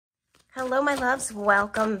Hello, my loves.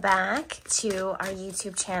 Welcome back to our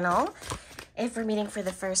YouTube channel. If we're meeting for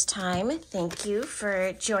the first time, thank you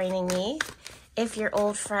for joining me. If you're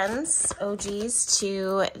old friends, OGs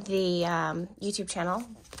to the YouTube channel,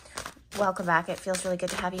 welcome back. It feels really good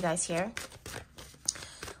to have you guys here.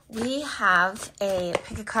 We have a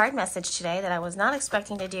pick a card message today that I was not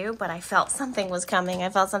expecting to do, but I felt something was coming. I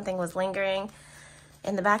felt something was lingering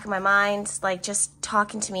in the back of my mind, like just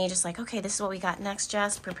talking to me, just like, okay, this is what we got next,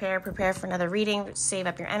 Jess. Prepare for another reading, save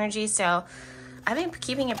up your energy. So I've been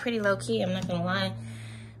keeping it pretty low key, I'm not gonna lie.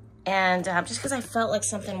 And just because I felt like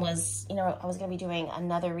something was, I was gonna be doing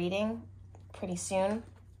another reading pretty soon.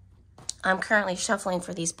 I'm currently shuffling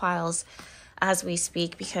for these piles as we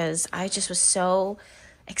speak because I just was so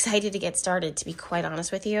excited to get started, to be quite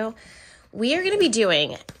honest with you. We are gonna be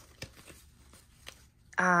doing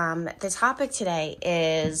the topic today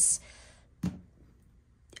is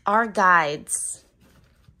our guides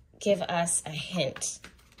give us a hint.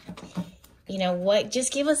 You know what?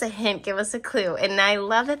 Just give us a hint, give us a clue. And I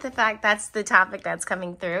love that the fact that's the topic that's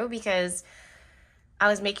coming through because I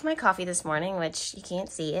was making my coffee this morning, which you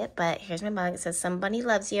can't see it, but here's my mug. It says, "Somebody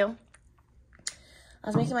loves you." I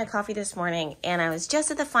was making my coffee this morning and I was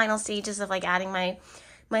just at the final stages of like adding my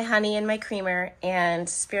honey and my creamer, and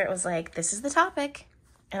Spirit was like, "This is the topic."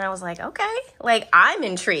 And I was like, okay, like I'm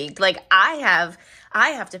intrigued. Like I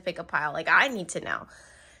have to pick a pile. Like I need to know.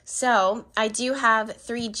 So I do have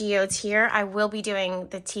 3 geodes here. I will be doing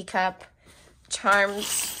the teacup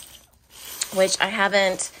charms, which I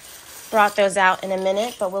haven't brought those out in a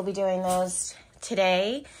minute, but we'll be doing those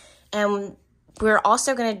today. And we're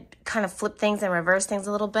also going to kind of flip things and reverse things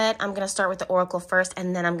a little bit. I'm going to start with the oracle first,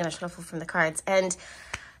 and then I'm going to shuffle from the cards. And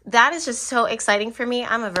that is just so exciting for me.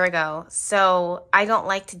 I'm a Virgo, so I don't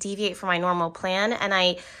like to deviate from my normal plan, and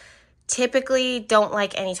I typically don't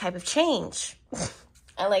like any type of change.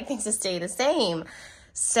 I like things to stay the same.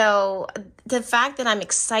 So the fact that I'm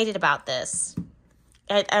excited about this,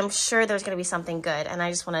 I'm sure there's going to be something good, and I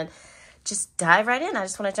just want to just dive right in. I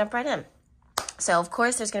just want to jump right in. So, of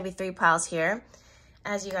course, there's going to be 3 piles here.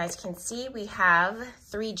 As you guys can see, we have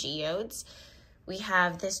 3 geodes. We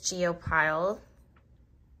have this geo pile.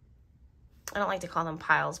 I don't like to call them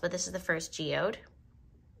piles, but this is the first geode.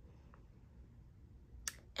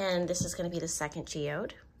 And this is going to be the second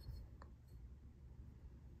geode.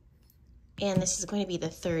 And this is going to be the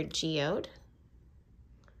third geode.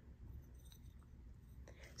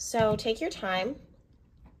 So take your time.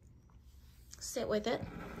 Sit with it.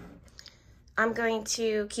 I'm going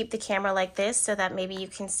to keep the camera like this so that maybe you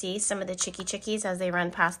can see some of the chickies as they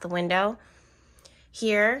run past the window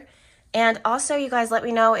here. And also, you guys, let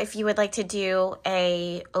me know if you would like to do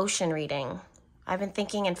a ocean reading. I've been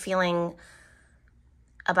thinking and feeling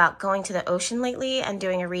about going to the ocean lately and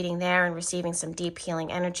doing a reading there and receiving some deep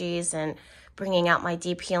healing energies and bringing out my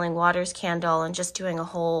deep healing waters candle and just doing a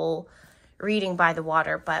whole reading by the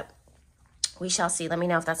water. But we shall see. Let me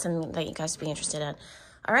know if that's something that you guys would be interested in.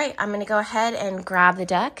 All right, I'm going to go ahead and grab the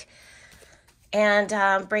deck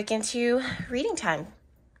and break into reading time.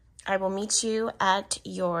 I will meet you at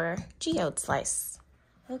your geode slice.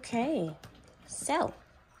 Okay, so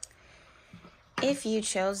if you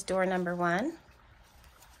chose door number 1,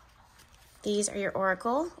 these are your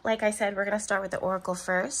oracle. Like I said, we're going to start with the oracle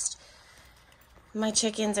first. My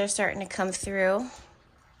chickens are starting to come through.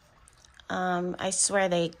 I swear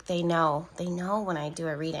they know when I do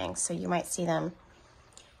a reading, so you might see them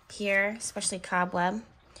here, especially Cobweb.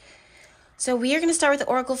 So we are going to start with the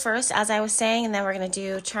oracle first, as I was saying, and then we're going to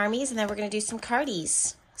do charmies, and then we're going to do some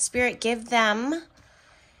cardies. Spirit, give them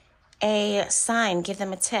a sign, give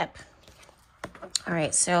them a tip. All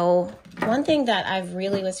right, so one thing that I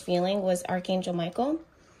really was feeling was Archangel Michael,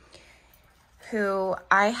 who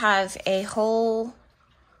I have a whole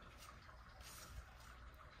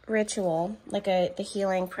ritual, like the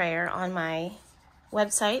healing prayer on my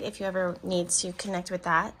website, if you ever need to connect with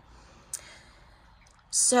that.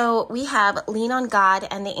 So we have lean on God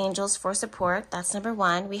and the angels for support. That's number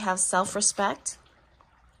 1. We have self-respect.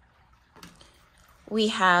 We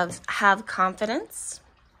have confidence.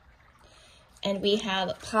 And we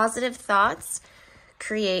have positive thoughts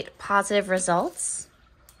create positive results.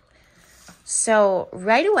 So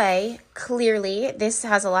right away, clearly, this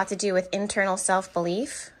has a lot to do with internal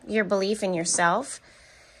self-belief, your belief in yourself.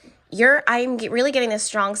 I'm really getting this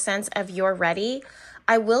strong sense of you're ready.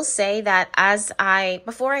 I will say that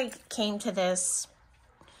before I came to this,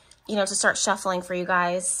 to start shuffling for you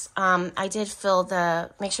guys, I did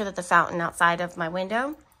make sure that the fountain outside of my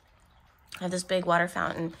window, I have this big water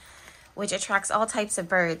fountain, which attracts all types of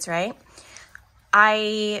birds, right?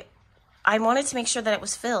 I wanted to make sure that it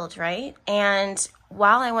was filled, right? And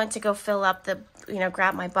while I went to go fill up the,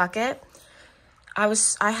 grab my bucket,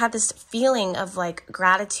 I had this feeling of like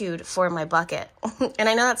gratitude for my bucket. And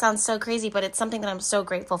I know that sounds so crazy, but it's something that I'm so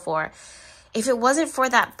grateful for. If it wasn't for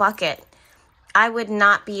that bucket, I would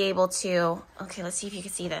not be able to, okay, let's see if you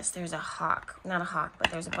can see this. There's a hawk, not a hawk,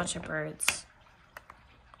 but there's a bunch of birds.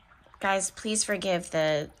 Guys, please forgive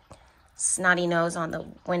the snotty nose on the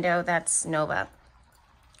window. That's Nova.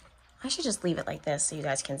 I should just leave it like this so you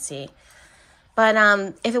guys can see. But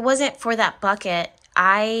if it wasn't for that bucket,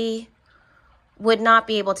 I would not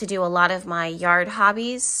be able to do a lot of my yard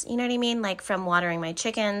hobbies, you know what I mean? Like from watering my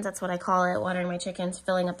chickens, that's what I call it, watering my chickens,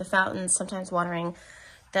 filling up the fountains, sometimes watering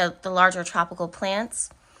the larger tropical plants.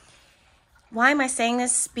 Why am I saying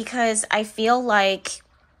this? Because I feel like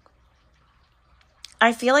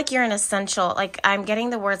you're an essential, like I'm getting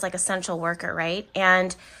the words like essential worker, right?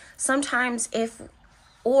 And sometimes if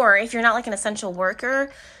you're not like an essential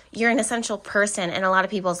worker, you're an essential person in a lot of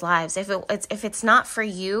people's lives. If it's not for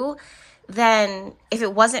you, then if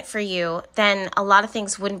it wasn't for you, then a lot of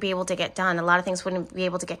things wouldn't be able to get done. A lot of things wouldn't be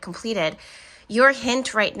able to get completed. Your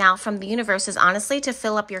hint right now from the universe is honestly to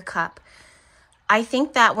fill up your cup. I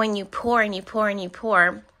think that when you pour and you pour and you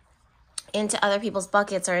pour into other people's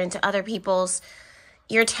buckets or into other people's,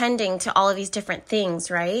 you're tending to all of these different things,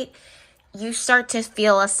 right? You start to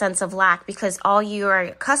feel a sense of lack because all you are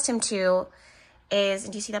accustomed to is,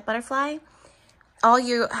 do you see that butterfly? All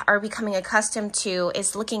you are becoming accustomed to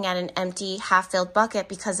is looking at an empty, half-filled bucket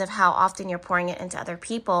because of how often you're pouring it into other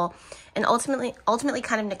people and ultimately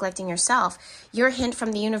kind of neglecting yourself. Your hint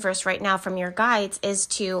from the universe right now from your guides is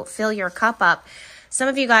to fill your cup up. Some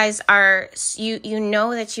of you guys are, you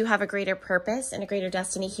know that you have a greater purpose and a greater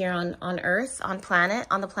destiny here on Earth, on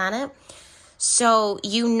the planet. So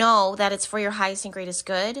you know that it's for your highest and greatest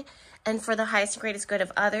good and for the highest and greatest good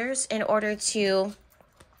of others in order to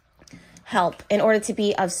help, in order to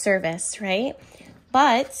be of service, right?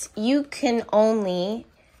 But you can only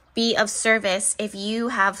be of service if you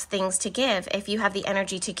have things to give, if you have the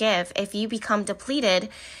energy to give. If you become depleted,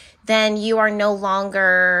 then you are no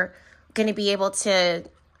longer going to be able to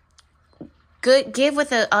give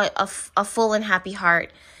with a full and happy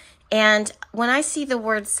heart. And when I see the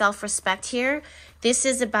word self-respect here, this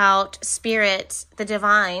is about spirit, the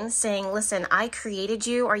divine, saying, listen, I created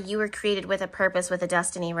you, or you were created with a purpose, with a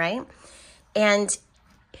destiny, right? And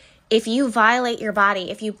if you violate your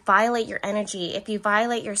body, if you violate your energy, if you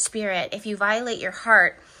violate your spirit, if you violate your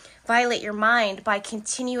heart, violate your mind by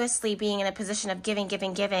continuously being in a position of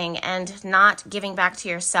giving, and not giving back to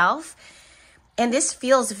yourself. And this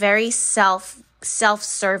feels very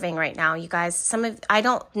self-serving right now, you guys. I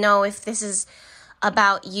don't know if this is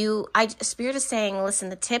about you. Spirit is saying, listen,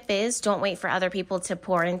 the tip is don't wait for other people to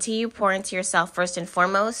pour into you. Pour into yourself first and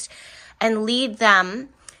foremost and lead them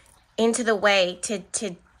into the way to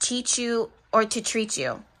teach you or to treat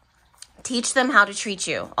you. Teach them how to treat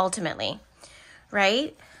you, ultimately,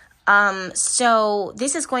 right? So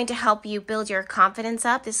this is going to help you build your confidence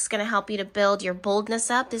up. This is going to help you to build your boldness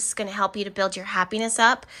up. This is going to help you to build your happiness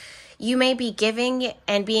up. You may be giving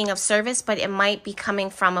and being of service, but it might be coming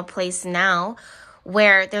from a place now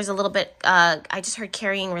where there's a little bit, I just heard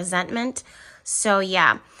carrying resentment. So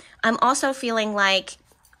yeah, I'm also feeling like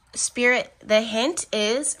Spirit, the hint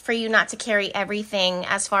is for you not to carry everything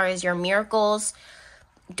as far as your miracles,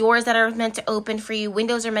 doors that are meant to open for you,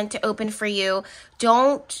 windows are meant to open for you.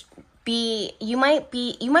 Don't be, you might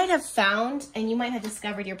have found and you might have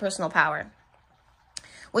discovered your personal power,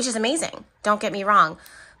 which is amazing. Don't get me wrong.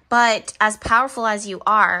 But as powerful as you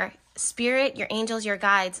are, Spirit, your angels, your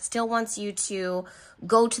guides still wants you to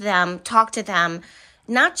go to them, talk to them,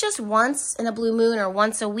 not just once in a blue moon or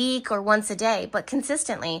once a week or once a day, but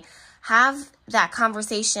consistently have that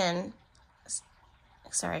conversation.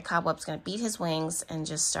 Sorry, Cobweb's going to beat his wings and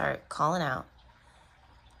just start calling out.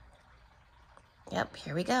 Yep,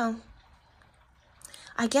 here we go.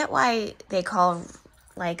 I get why they call,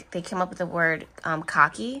 like, they came up with the word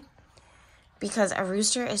cocky, because a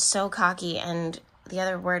rooster is so cocky, and the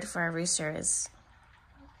other word for a rooster is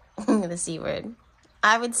the C word.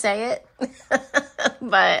 I would say it,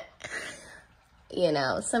 but, you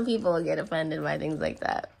know, some people will get offended by things like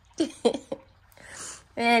that.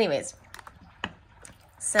 Anyways,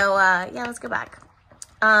 so, yeah, let's go back.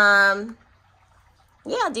 Yeah,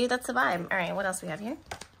 dude, that's the vibe. All right, what else we have here?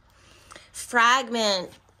 Fragment.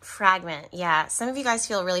 Yeah, some of you guys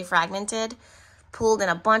feel really fragmented, pulled in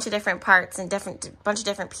a bunch of different parts and bunch of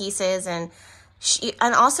different pieces, and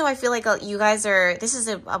also I feel like you guys are, this is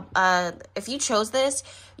if you chose this,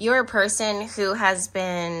 you're a person who has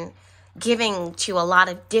been giving to a lot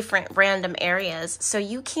of different random areas, so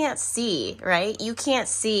you can't see, right? You can't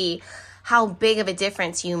see how big of a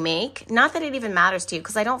difference you make. Not that it even matters to you,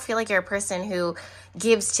 because I don't feel like you're a person who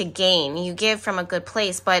gives to gain. You give from a good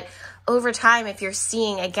place, but over time, if you're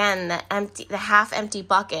seeing, again, the half empty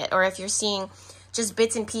bucket, or if you're seeing just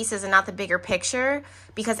bits and pieces and not the bigger picture,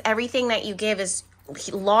 because everything that you give is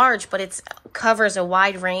large, but it covers a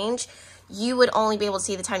wide range, you would only be able to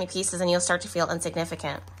see the tiny pieces and you'll start to feel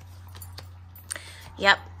insignificant.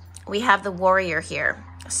 Yep, we have the warrior here.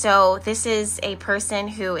 So this is a person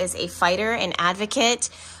who is a fighter, an advocate,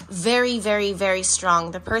 very, very, very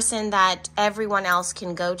strong. The person that everyone else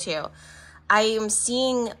can go to. I am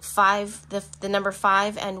seeing 5, the number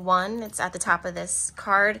 5 and 1. It's at the top of this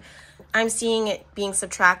card. I'm seeing it being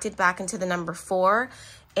subtracted back into the number 4.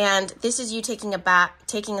 And this is you taking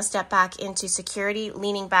a step back into security,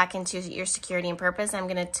 leaning back into your security and purpose. I'm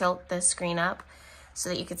going to tilt the screen up so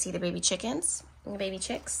that you can see the baby chickens, the baby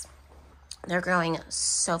chicks. They're growing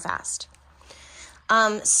so fast.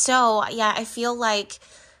 So yeah, I feel like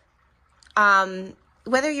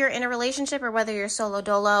whether you're in a relationship or whether you're solo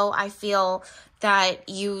dolo, I feel that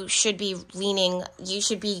you should be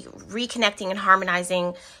reconnecting and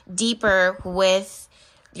harmonizing deeper with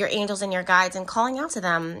your angels and your guides and calling out to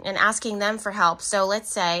them and asking them for help. So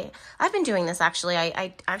let's say, I've been doing this actually.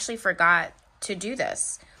 I actually forgot to do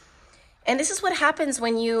this. And this is what happens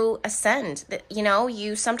when you ascend. You know,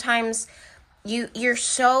 you're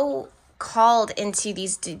so called into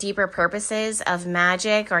these deeper purposes of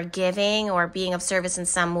magic or giving or being of service in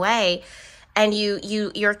some way. And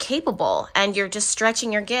you're capable, and you're just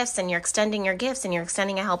stretching your gifts, and you're extending your gifts, and you're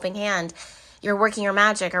extending a helping hand. You're working your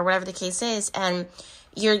magic or whatever the case is. And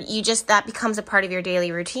that becomes a part of your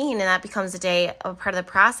daily routine, and that becomes a part of the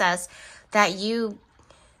process that you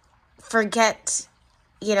forget,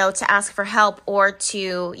 to ask for help, or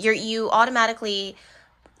you automatically,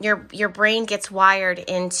 your brain gets wired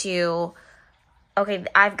into, okay,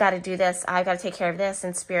 I've got to do this. I've got to take care of this.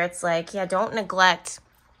 And Spirit's like, yeah, don't neglect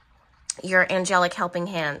your angelic helping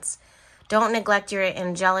hands. Don't neglect your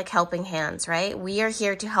angelic helping hands, right? We are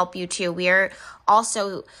here to help you too. We are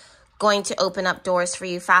also going to open up doors for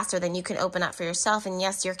you faster than you can open up for yourself. And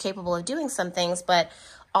yes, you're capable of doing some things, but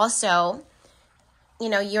also,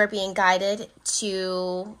 you're being guided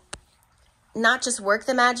to not just work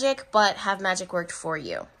the magic, but have magic worked for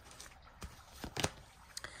you.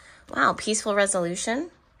 Wow, peaceful resolution.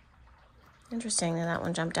 Interesting that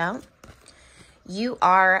one jumped out. You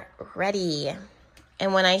are ready.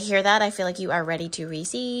 And when I hear that, I feel like you are ready to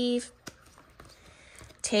receive.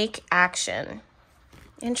 Take action.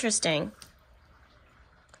 Interesting.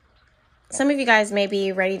 Some of you guys may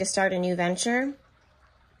be ready to start a new venture.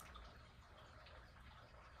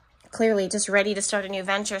 Clearly, just ready to start a new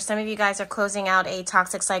venture. Some of you guys are closing out a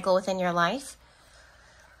toxic cycle within your life.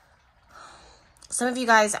 Some of you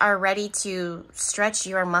guys are ready to stretch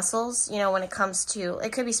your muscles, when it comes to,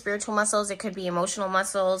 it could be spiritual muscles, it could be emotional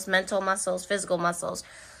muscles, mental muscles, physical muscles,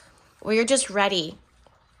 where you're just ready.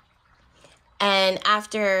 And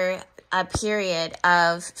after a period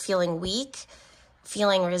of feeling weak,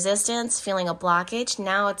 feeling resistance, feeling a blockage,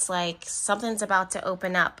 now it's like something's about to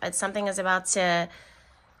open up. Something is about to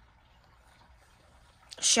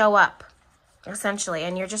show up, essentially,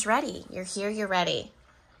 and you're just ready. You're here, you're ready.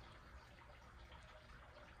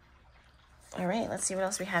 All right, let's see what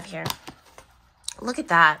else we have here. Look at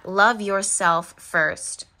that. Love yourself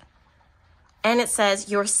first. And it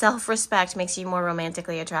says your self-respect makes you more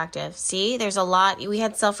romantically attractive. See, there's a lot. We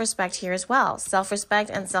had self-respect here as well. Self-respect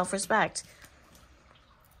and self-respect.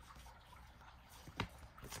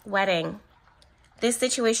 Wedding. This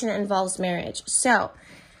situation involves marriage. So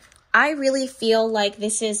I really feel like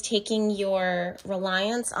this is taking your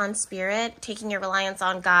reliance on Spirit, taking your reliance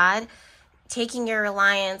on God, taking your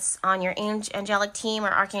reliance on your angelic team or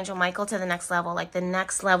Archangel Michael to the next level, like the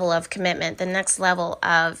next level of commitment, the next level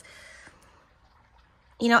of,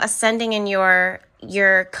 ascending in your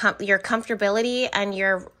comfortability and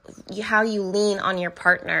how you lean on your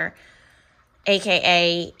partner,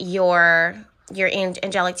 aka your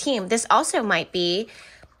angelic team. This also might be,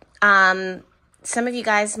 some of you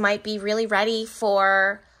guys might be really ready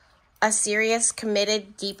for a serious,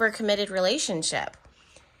 committed, deeper committed relationship.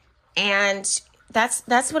 And that's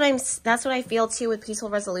what I feel too with peaceful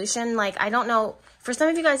resolution. Like, I don't know, for some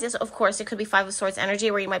of you guys, of course, it could be 5 of Swords energy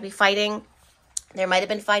where you might be fighting. There might have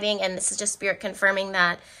been fighting, and this is just Spirit confirming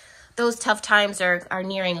that those tough times are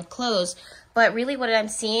nearing a close. But really what I'm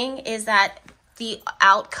seeing is that the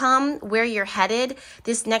outcome, where you're headed,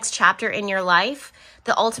 this next chapter in your life,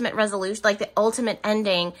 the ultimate resolution, like the ultimate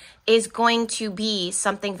ending, is going to be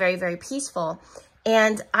something very, very peaceful.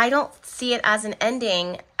 And I don't see it as an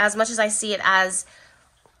ending as much as I see it as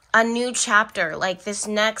a new chapter, like this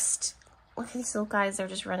next Look at these little guys. They're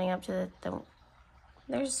just running up to the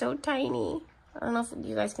they're so tiny. I don't know if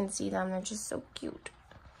you guys can see them. They're just so cute.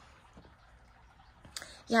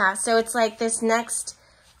 Yeah, so it's like this next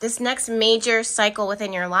major cycle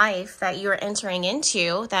within your life that you're entering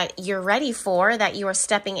into, that you're ready for, that you are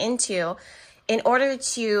stepping into, in order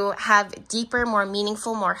to have deeper, more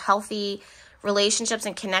meaningful, more healthy relationships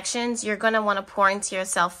and connections. You're going to want to pour into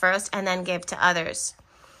yourself first and then give to others,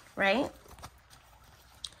 right?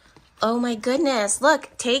 Oh my goodness. Look,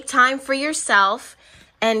 take time for yourself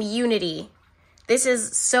and unity. This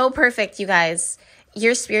is so perfect, you guys.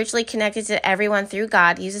 You're spiritually connected to everyone through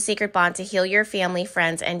God. Use a sacred bond to heal your family,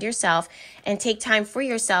 friends, and yourself, and take time for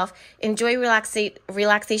yourself. Enjoy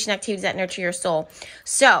relaxation activities that nurture your soul.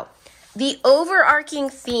 So the overarching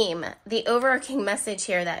theme, the overarching message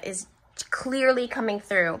here that is clearly coming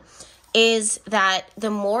through is that the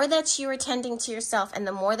more that you are tending to yourself and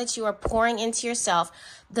the more that you are pouring into yourself,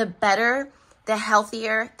 the better, the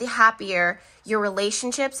healthier, the happier your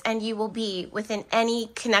relationships and you will be within any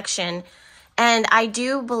connection. And I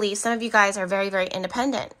do believe some of you guys are very, very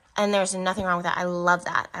independent, and there's nothing wrong with that. I love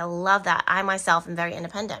that. I love that. I myself am very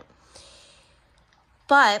independent.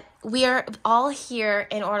 But we are all here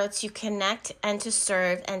in order to connect and to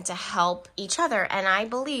serve and to help each other. And I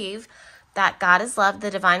believe that God is love,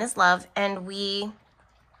 the divine is love, and we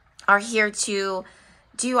are here to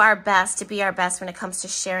do our best, to be our best when it comes to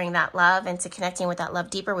sharing that love and to connecting with that love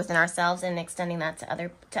deeper within ourselves and extending that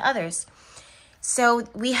to others. So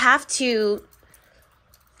we have to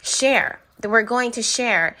share, that we're going to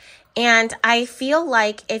share. And I feel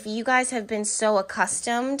like if you guys have been so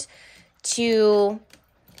accustomed to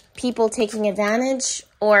people taking advantage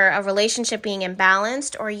or a relationship being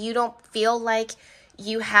imbalanced, or you don't feel like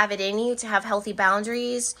you have it in you to have healthy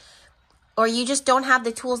boundaries, or you just don't have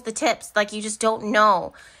the tools, the tips, like you just don't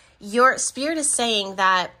know, your spirit is saying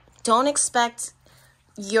that don't expect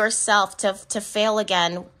yourself to fail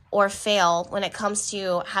again or fail when it comes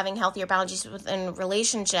to having healthier boundaries within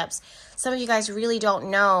relationships. Some of you guys really don't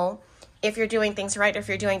know if you're doing things right or if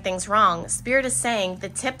you're doing things wrong. Spirit is saying the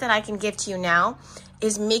tip that I can give to you now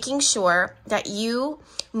is making sure that you,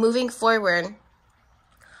 moving forward,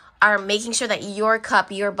 are making sure that your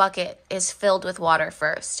cup, your bucket is filled with water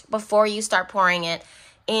first before you start pouring it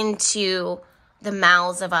into the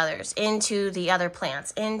mouths of others, into the other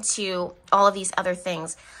plants, into all of these other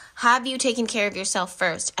things. Have you taken care of yourself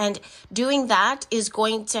first? And doing that is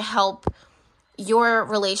going to help your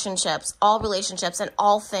relationships, all relationships and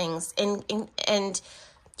all things, and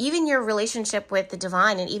even your relationship with the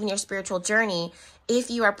divine and even your spiritual journey,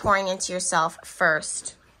 if you are pouring into yourself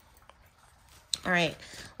first. All right,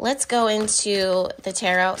 let's go into the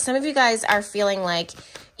tarot. Some of you guys are feeling like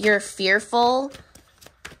you're fearful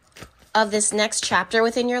of this next chapter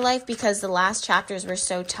within your life because the last chapters were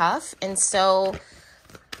so tough and so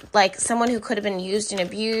like someone who could have been used and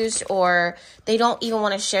abused, or they don't even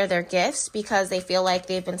want to share their gifts because they feel like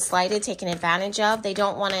they've been slighted, taken advantage of. They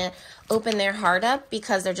don't want to open their heart up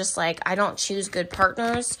because they're just like, I don't choose good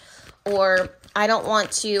partners, or I don't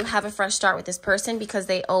want to have a fresh start with this person because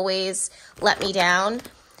they always let me down.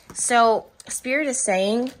 So Spirit is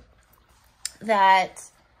saying that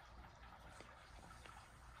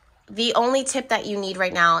the only tip that you need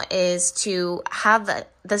right now is to have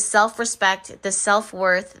the self-respect, the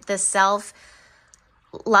self-worth, the self-love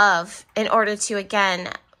in order to, again,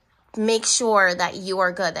 make sure that you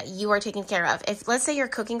are good, that you are taken care of. If, let's say you're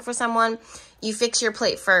cooking for someone, you fix your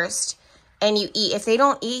plate first and you eat. If they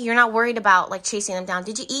don't eat, you're not worried about like chasing them down.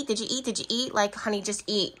 Did you eat? Did you eat? Did you eat? Like, honey, just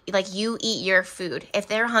eat. Like, you eat your food. If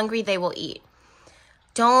they're hungry, they will eat.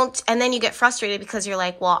 Don't, and then you get frustrated because you're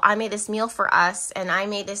like, well, I made this meal for us and I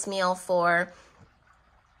made this meal for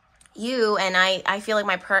you, and I feel like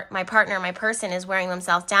my partner, my person is wearing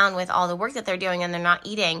themselves down with all the work that they're doing and they're not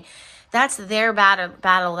eating. That's their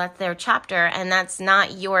battle, that's their chapter, and that's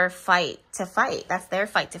not your fight to fight. That's their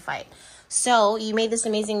fight to fight. So you made this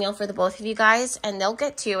amazing meal for the both of you guys, and they'll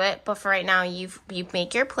get to it, but for right now, you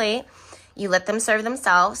make your plate. You let them serve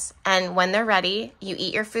themselves, and when they're ready, you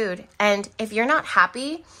eat your food. And if you're not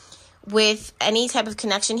happy with any type of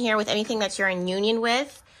connection here, with anything that you're in union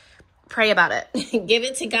with, pray about it. Give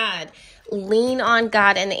it to God. Lean on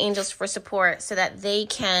God and the angels for support so that they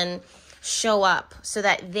can show up, so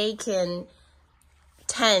that they can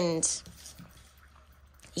tend.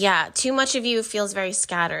 Yeah, too much of you feels very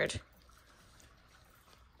scattered.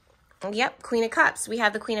 Yep, Queen of Cups. We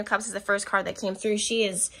have the Queen of Cups as the first card that came through. She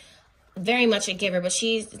is very much a giver, but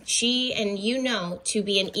she and you know to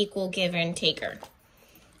be an equal giver and taker.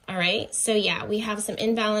 All right, so yeah, we have some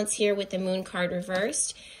imbalance here with the Moon card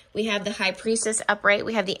reversed. We have the High Priestess upright.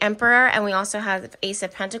 We have the Emperor, and we also have the Ace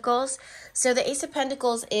of Pentacles. So the Ace of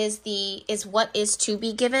Pentacles is what is to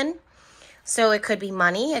be given. So it could be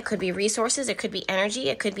money, it could be resources, it could be energy,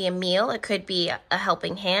 it could be a meal, it could be a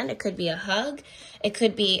helping hand, it could be a hug, it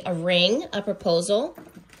could be a ring, a proposal,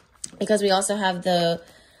 because we also have the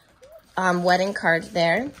wedding card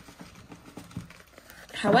there.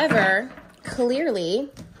 However, clearly,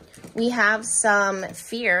 we have some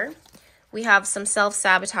fear, we have some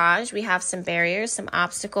self-sabotage, we have some barriers, some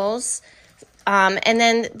obstacles, and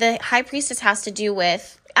then the High Priestess has to do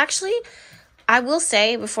with, actually, I will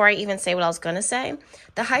say, before I even say what I was going to say,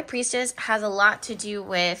 the High Priestess has a lot to do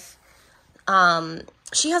with,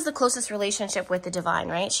 she has the closest relationship with the divine,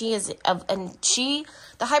 right? The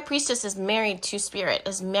High Priestess is married to Spirit,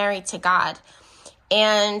 is married to God.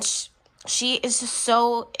 And she is just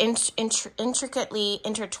so intricately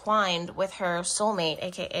intertwined with her soulmate,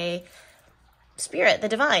 aka Spirit, the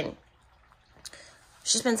divine.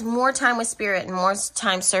 She spends more time with Spirit and more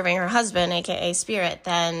time serving her husband, aka Spirit,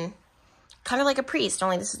 than kind of like a priest,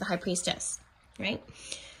 only this is the High Priestess, right?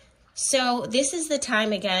 So this is the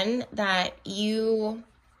time, again, that you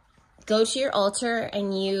go to your altar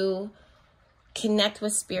and you connect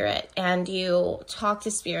with Spirit and you talk to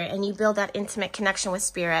Spirit and you build that intimate connection with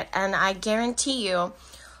Spirit. And I guarantee you,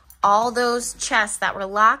 all those chests that were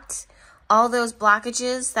locked, all those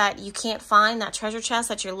blockages that you can't find, that treasure chest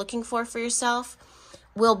that you're looking for yourself,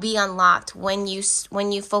 will be unlocked when you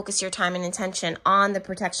focus your time and intention on the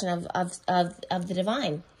protection of the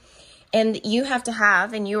divine. And you have to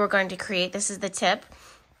have, and you are going to create, this is the tip,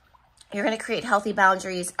 you're going to create healthy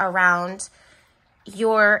boundaries around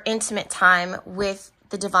your intimate time with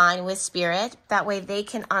the divine, with Spirit. That way they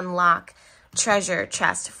can unlock treasure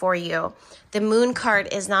chest for you. The Moon card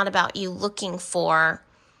is not about you looking for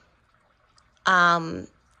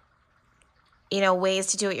ways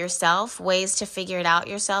to do it yourself, ways to figure it out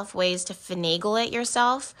yourself, ways to finagle it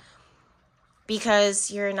yourself,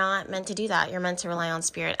 because you're not meant to do that. You're meant to rely on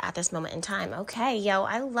Spirit at this moment in time. Okay, yo,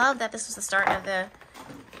 I love that this was the start of the,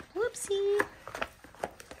 whoopsie.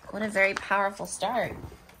 What a very powerful start.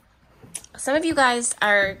 Some of you guys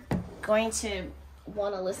are going to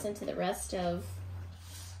want to listen to the rest of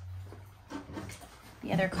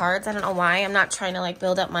the other cards. I don't know why. I'm not trying to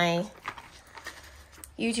build up my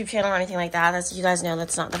YouTube channel or anything like that. You guys know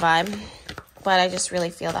that's not the vibe, but I just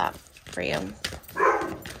really feel that for you.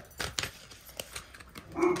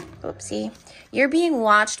 Oopsie. You're being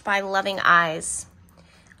watched by loving eyes.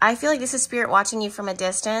 I feel like this is Spirit watching you from a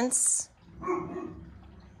distance,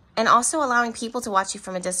 and also allowing people to watch you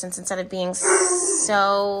from a distance instead of being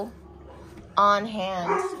so on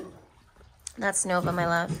hand. That's Nova, my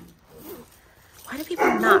love. Why do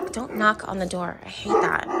people knock? Don't knock on the door. I hate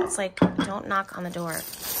that. It's like, don't knock on the door.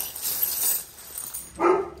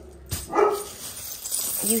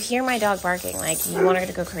 You hear my dog barking. You want her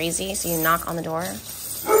to go crazy, so you knock on the door.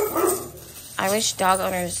 I wish dog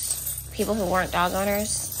owners, people who weren't dog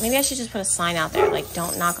owners, maybe I should just put a sign out there,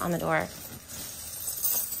 don't knock on the door.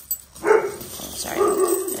 Oh, sorry.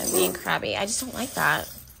 I'm being crabby. I just don't like that.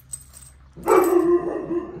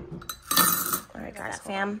 All right, guys,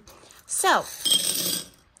 fam. So,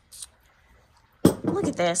 look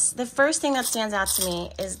at this. The first thing that stands out to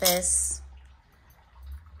me is this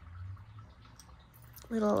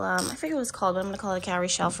little, I forget what it's called, but I'm going to call it a cowrie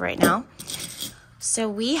shell for right now. So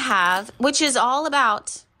we have, which is all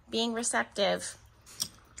about being receptive.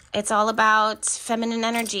 It's all about feminine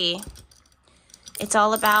energy. It's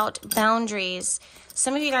all about boundaries.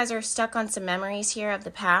 Some of you guys are stuck on some memories here of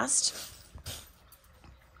the past.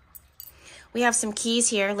 We have some keys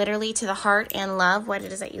here, literally to the heart and love, what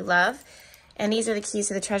it is that you love. And these are the keys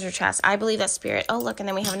to the treasure chest. I believe that Spirit, oh look, and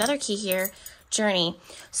then we have another key here, journey.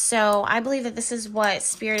 So I believe that this is what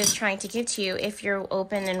Spirit is trying to give to you if you're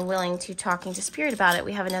open and willing to talking to Spirit about it.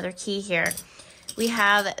 We have another key here. We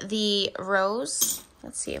have the rose.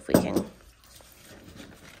 Let's see if we can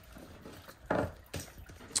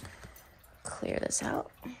clear this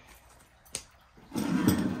out.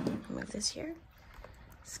 Move this here.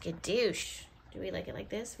 Skadoosh. Do we like it like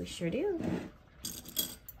this? We sure do.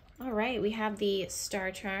 All right, we have the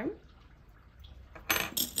star charm,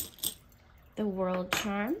 the world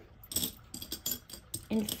charm,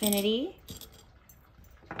 infinity.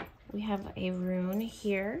 We have a rune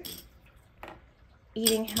here.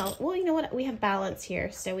 Eating health. Well, you know what? We have balance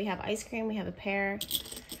here. So we have ice cream. We have a pear.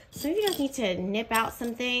 Some of you guys need to nip out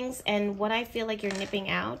some things. And what I feel like you're nipping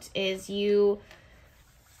out is you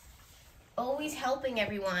always helping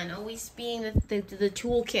everyone, always being the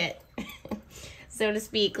toolkit, so to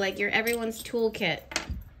speak, you're everyone's toolkit.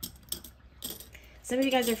 Some of you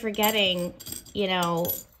guys are forgetting,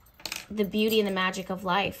 the beauty and the magic of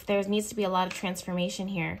life. There needs to be a lot of transformation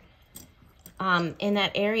here. In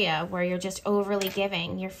that area where you're just overly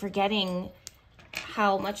giving. You're forgetting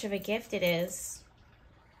how much of a gift it is.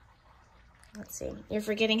 Let's see. You're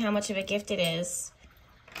forgetting how much of a gift it is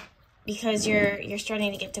because you're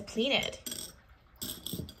starting to get depleted.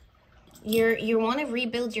 You want to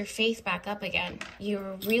rebuild your faith back up again.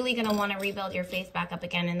 You're really going to want to rebuild your faith back up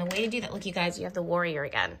again. And the way to do that, look, you guys, you have the warrior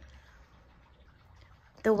again.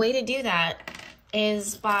 The way to do that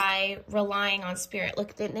is by relying on spirit.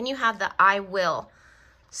 Look, then you have the I will.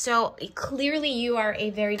 So clearly you are a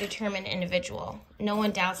very determined individual. No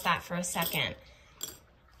one doubts that for a second.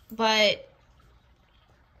 But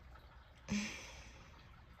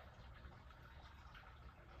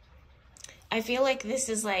I feel like this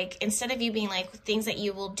is like, instead of you being like things that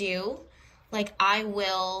you will do, like I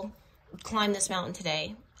will climb this mountain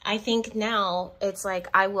today. I think now it's like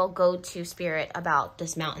I will go to spirit about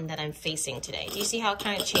this mountain that I'm facing today. Do you see how it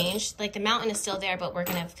kind of changed? Like the mountain is still there, but we're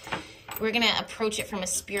gonna approach it from a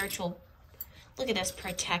spiritual. Look at this,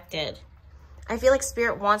 protected. I feel like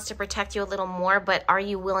spirit wants to protect you a little more, but are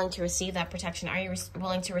you willing to receive that protection? Are you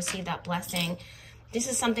willing to receive that blessing? This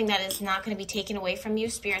is something that is not going to be taken away from you.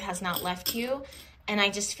 Spirit has not left you, and I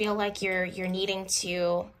just feel like you're needing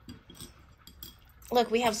to. Look,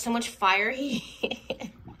 we have so much fire here.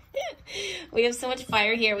 We have so much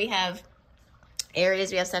fire here. We have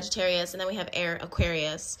Aries, we have Sagittarius, and then we have Air,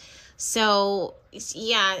 Aquarius. So,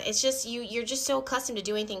 yeah, it's just you're just so accustomed to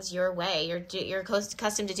doing things your way. You're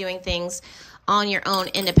accustomed to doing things on your own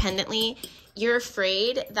independently. You're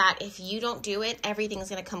afraid that if you don't do it, everything's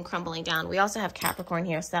going to come crumbling down. We also have Capricorn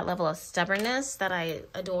here, so that level of stubbornness that I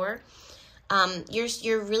adore.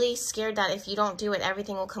 You're really scared that if you don't do it,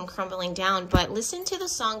 everything will come crumbling down. But listen to the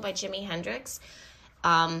song by Jimi Hendrix.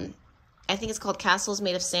 I think it's called Castles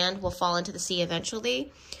Made of Sand Will Fall into the Sea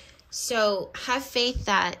Eventually. So have faith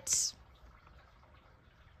that,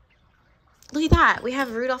 look at that. We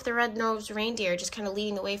have Rudolph the Red-Nosed Reindeer just kind of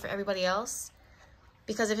leading the way for everybody else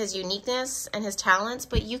because of his uniqueness and his talents.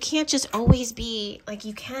 But you can't just always be, like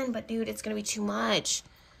you can, but dude, it's going to be too much.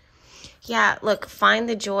 Yeah, look, find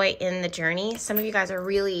the joy in the journey. Some of you guys are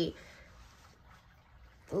really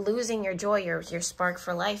losing your joy, your spark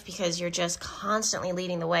for life, because you're just constantly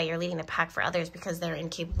leading the way. You're leading the pack for others because they're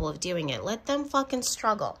incapable of doing it. Let them fucking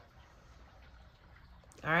struggle.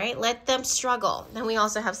 All right, let them struggle. Then we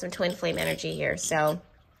also have some twin flame energy here. So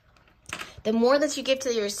the more that you give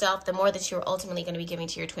to yourself, the more that you're ultimately going to be giving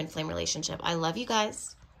to your twin flame relationship. I love you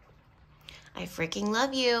guys. I freaking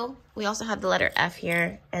love you. We also have the letter F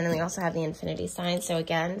here, and then we also have the infinity sign. So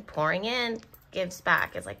again, pouring in gives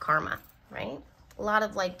back. It's like karma, right? A lot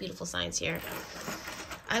of like beautiful signs here.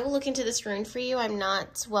 I will look into this rune for you. I'm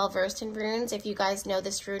not well versed in runes. If you guys know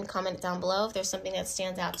this rune, comment down below. If there's something that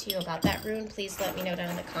stands out to you about that rune, please let me know down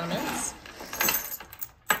in the comments.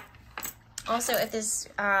 Also, if this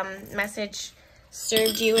message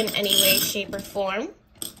served you in any way, shape, or form,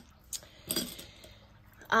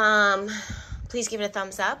 please give it a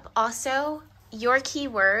thumbs up. Also, your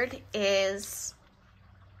keyword is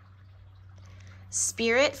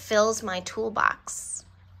Spirit fills my toolbox.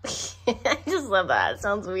 I just love that. It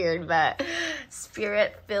sounds weird, but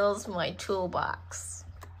Spirit fills my toolbox.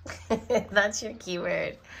 That's your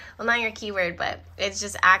keyword. Well, not your keyword, but it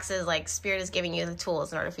just acts as like Spirit is giving you the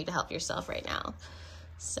tools in order for you to help yourself right now.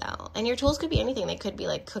 So, and your tools could be anything. They could be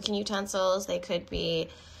like cooking utensils. They could be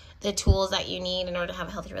the tools that you need in order to have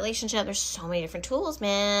a healthy relationship. There's so many different tools,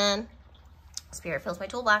 man. Spirit fills my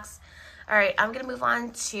toolbox. All right, I'm going to move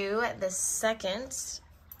on to the second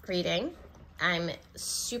reading. I'm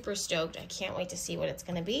super stoked. I can't wait to see what it's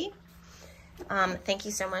going to be. Thank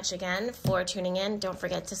you so much again for tuning in. Don't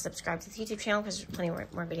forget to subscribe to the YouTube channel because there's plenty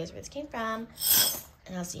more videos where this came from.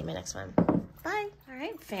 And I'll see you in my next one. Bye. All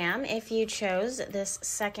right, fam. If you chose this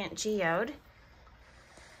second geode,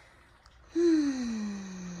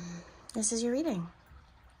 this is your reading.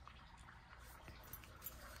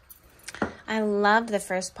 I loved the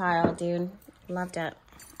first pile, dude. Loved it.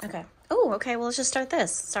 Okay. Oh, okay. Well, let's just start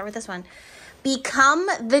this. Start with this one. Become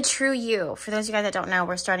the true you. For those of you guys that don't know,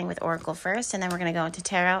 we're starting with Oracle first, and then we're going to go into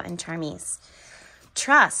Tarot and CHARMS.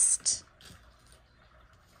 Trust.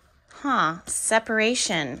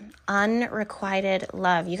 Separation. Unrequited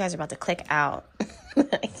love. You guys are about to click out.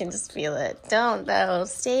 I can just feel it. Don't, though.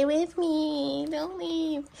 Stay with me. Don't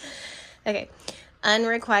leave. Okay.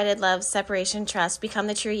 Unrequited love, separation, trust, become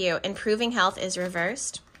the true you. Improving health is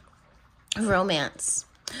reversed. Romance.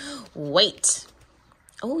 Wait.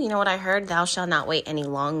 Oh, you know what I heard? Thou shalt not wait any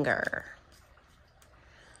longer.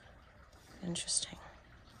 Interesting.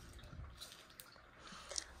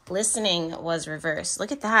 Listening was reversed.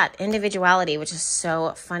 Look at that. Individuality, which is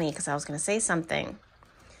so funny because I was going to say something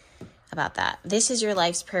about that. This is your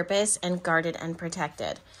life's purpose and guarded and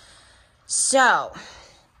protected. So,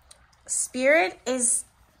 Spirit is...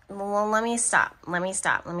 Well, let me stop. And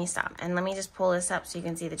let me just pull this up so you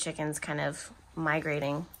can see the chickens kind of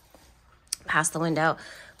migrating past the window.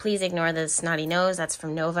 Please ignore the snotty nose. That's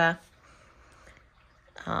from Nova.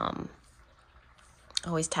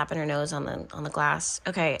 Always tapping her nose on the glass.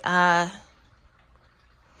 Okay. I'm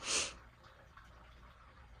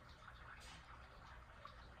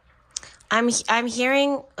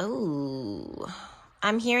hearing. Ooh.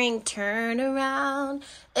 I'm hearing turn around.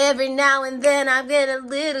 Every now and then I get a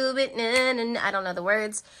little bit, I don't know the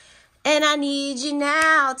words. And I need you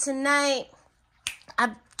now tonight.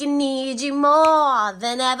 I need you more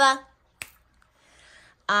than ever.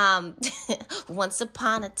 Once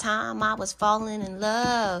upon a time I was falling in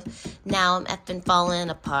love. Now I'm effing falling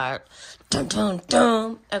apart. Dum, dum,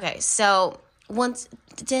 dum. Okay, so once...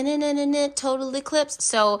 Total eclipse.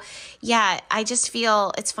 So yeah, I just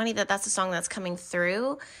feel it's funny that that's the song that's coming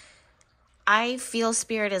through. I feel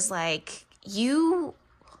Spirit is like, you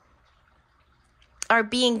are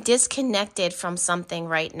being disconnected from something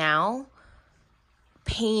right now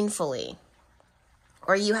painfully,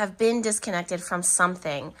 or you have been disconnected from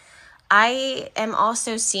something. I am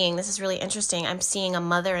also seeing, this is really interesting, I'm seeing a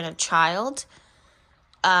mother and a child,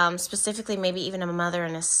 specifically maybe even a mother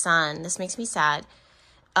and a son. This makes me sad.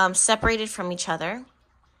 Separated from each other.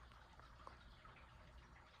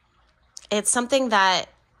 It's something that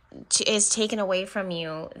is taken away from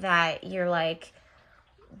you that you're like,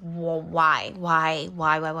 well, why?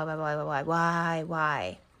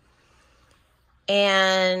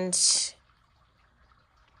 And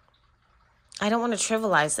I don't want to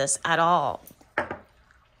trivialize this at all.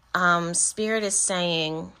 Spirit is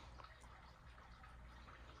saying,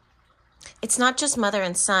 it's not just mother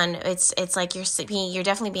and son. It's like you're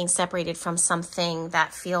definitely being separated from something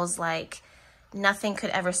that feels like nothing could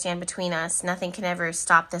ever stand between us. Nothing can ever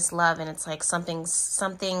stop this love. And it's like something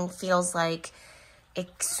feels like it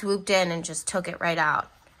swooped in and just took it right out.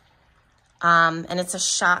 And it's a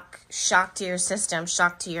shock to your system,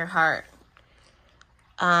 shock to your heart.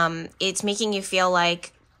 It's making you feel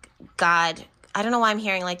like God, I don't know why I'm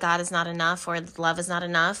hearing like God is not enough, or love is not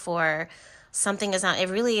enough, or something is not. It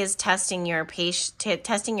really is testing your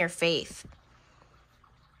testing your faith.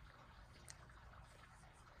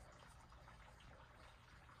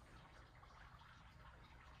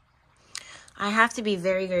 I have to be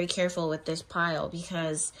very, very careful with this pile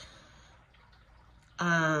because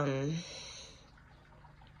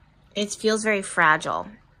it feels very fragile.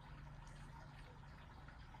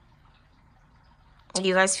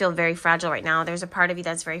 You guys feel very fragile right now. There's a part of you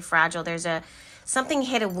that's very fragile. Something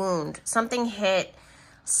hit a wound. Something hit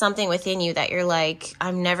something within you that you're like,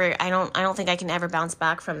 I don't think I can ever bounce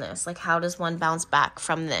back from this. Like, how does one bounce back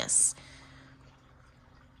from this?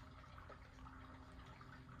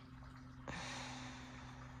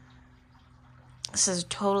 This is a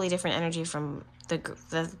totally different energy from the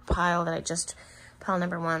pile that pile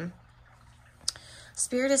number 1.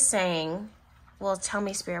 Spirit is saying, well, tell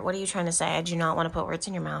me, Spirit, what are you trying to say? I do not want to put words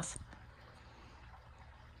in your mouth.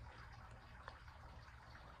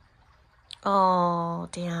 Oh,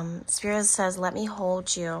 damn. Spirit says, let me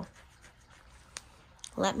hold you.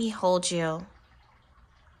 Let me hold you.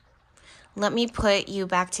 Let me put you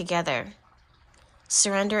back together.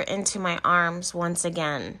 Surrender into my arms once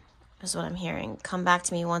again, is what I'm hearing. Come back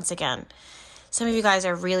to me once again. Some of you guys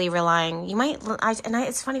are really relying.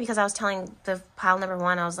 It's funny because I was telling the pile number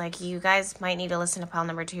 1, I was like, you guys might need to listen to pile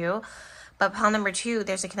number 2. But pile number 2,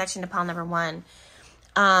 there's a connection to pile number 1.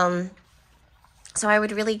 So I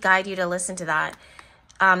would really guide you to listen to that.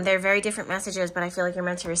 They're very different messages, but I feel like you're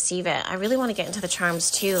meant to receive it. I really want to get into the charms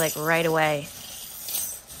too, like right away.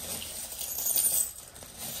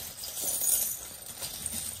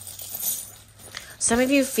 Some of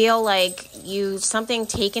you feel like something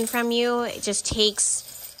taken from you. It just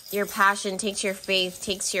takes your passion, takes your faith,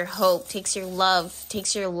 takes your hope, takes your love,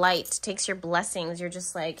 takes your light, takes your blessings. You're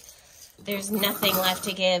just like, there's nothing left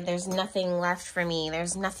to give. There's nothing left for me.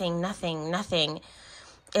 There's nothing.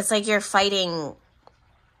 It's like you're fighting.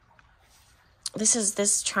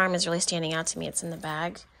 This charm is really standing out to me. It's in the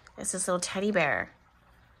bag. It's this little teddy bear.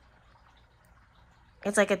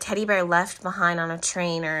 It's like a teddy bear left behind on a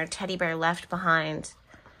train, or a teddy bear left behind.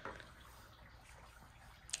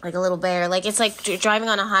 Like a little bear. Like, it's like driving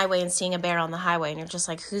on a highway and seeing a bear on the highway, and you're just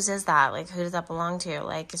like, whose is that? Like, who does that belong to?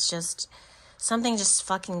 Like, it's just something just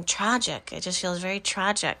fucking tragic. It just feels very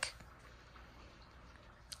tragic.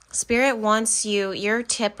 Spirit wants you, your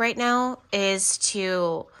tip right now is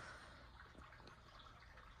to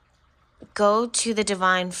go to the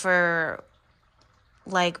divine for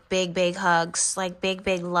like big hugs, like big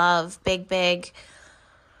love, big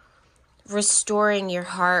restoring your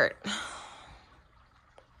heart.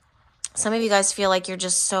 Some of you guys feel like you're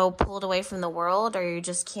just so pulled away from the world, or you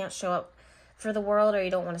just can't show up for the world, or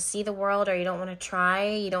you don't want to see the world, or you don't want to try,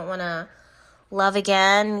 you don't want to love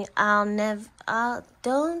again.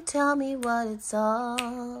 Don't tell me what it's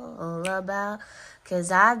all about,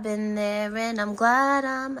 'cause I've been there and I'm glad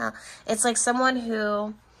I'm out. It's like someone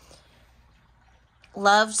who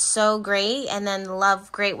loved so great, and then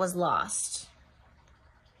love great was lost.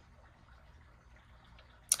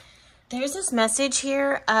 There's this message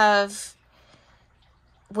here of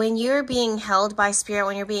when you're being held by spirit,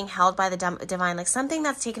 when you're being held by the divine, like something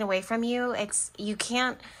that's taken away from you, you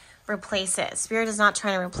can't replace it. Spirit is not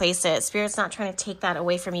trying to replace it. Spirit's not trying to take that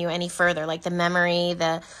away from you any further, like the memory,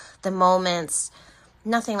 the moments,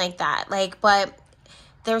 nothing like that. Like, but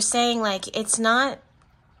they're saying like it's not,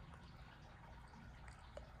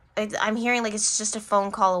 I'm hearing like it's just a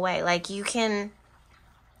phone call away. Like you can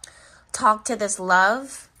talk to this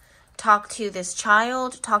love, talk to this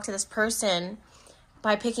child, talk to this person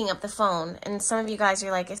by picking up the phone. And some of you guys are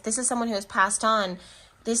like, if this is someone who has passed on,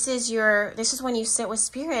 this is when you sit with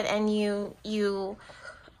spirit and you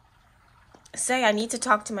say, I need to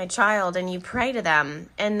talk to my child, and you pray to them,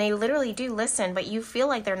 and they literally do listen, but you feel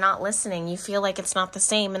like they're not listening. You feel like it's not the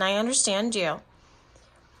same, and I understand you.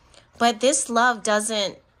 But this love is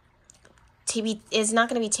not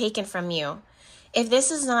going to be taken from you. If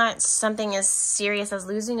this is not something as serious as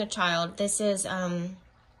losing a child, this is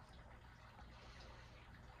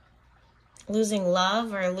losing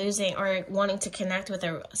love, or wanting to connect with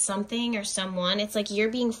something or someone. It's like you're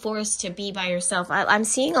being forced to be by yourself. I'm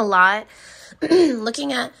seeing a lot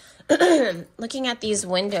looking at these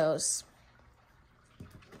windows.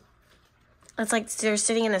 It's like they're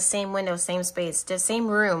sitting in the same window, same space, the same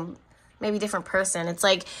room, maybe different person. It's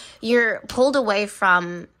like you're pulled away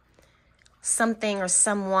from something or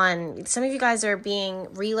someone. Some of you guys are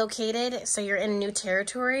being relocated, so you're in new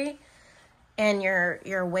territory, and you're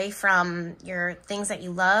away from your things that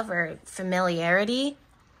you love, or familiarity.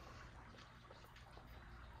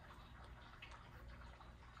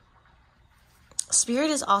 Spirit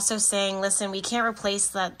is also saying, listen, we can't replace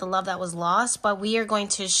the love that was lost, but we are going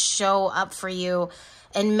to show up for you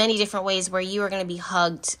in many different ways where you are going to be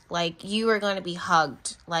hugged. Like, you are going to be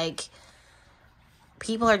hugged. Like,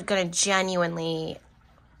 people are going to genuinely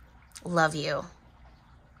love you.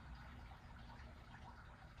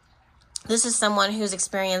 This is someone who's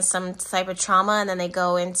experienced some type of trauma, and then they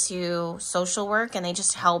go into social work and they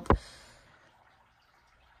just help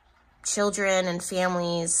children and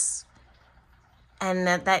families. And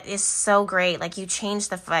that is so great. Like, you change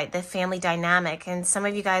the family dynamic. And some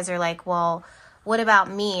of you guys are like, well, what about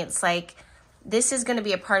me? It's like, this is going to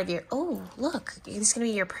be a part of your, oh, look, this is going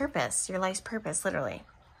to be your purpose, your life's purpose, literally.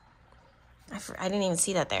 I didn't even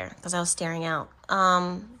see that there because I was staring out.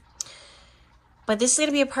 But this is going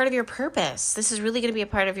to be a part of your purpose. This is really going to be a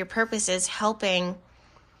part of your purpose, is helping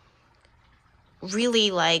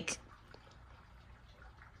really like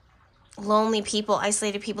lonely people,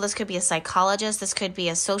 isolated people. This could be a psychologist. This could be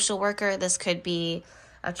a social worker. This could be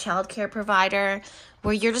a childcare provider,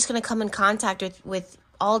 where you're just going to come in contact with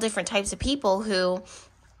all different types of people who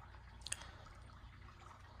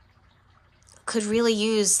could really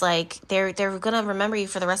use, like, they're going to remember you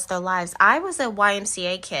for the rest of their lives. I was a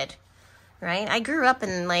YMCA kid, right? I grew up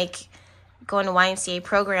in, like, going to YMCA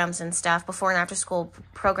programs and stuff, before and after school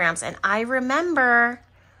programs. And I remember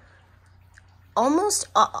almost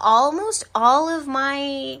all of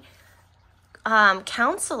my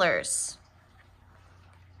counselors.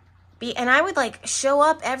 And I would, like, show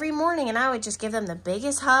up every morning and I would just give them the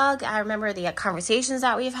biggest hug. I remember the conversations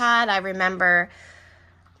that we've had. I remember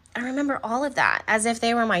all of that as if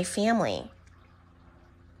they were my family.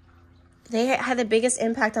 They had the biggest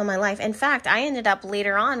impact on my life. In fact, I ended up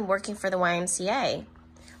later on working for the YMCA.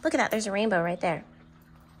 Look at that. There's a rainbow right there.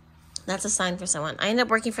 That's a sign for someone. I ended up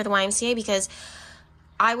working for the YMCA because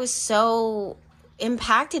I was so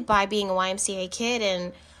impacted by being a YMCA kid,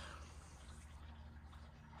 and,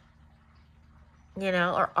 you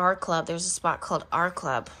know, or our club. There's a spot called our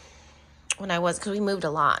club because we moved a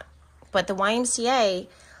lot. But the YMCA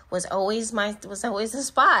was always the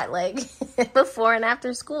spot, like, before and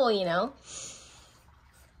after school, you know.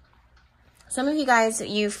 Some of you guys,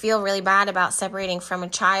 you feel really bad about separating from a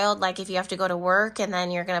child. Like, if you have to go to work and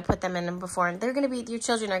then you're going to put them in before, and your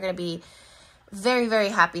children are going to be very, very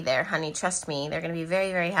happy there, honey. Trust me. They're going to be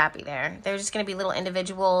very, very happy there. They're just going to be little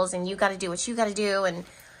individuals, and you got to do what you got to do. And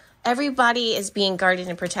Everybody is being guarded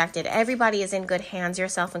and protected. Everybody is in good hands,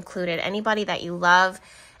 yourself included. Anybody that you love,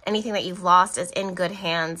 anything that you've lost is in good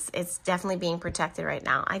hands. It's definitely being protected right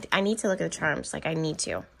now. I need to look at the charms. Like, I need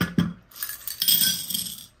to.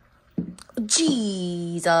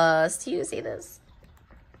 Jesus. Do you see this?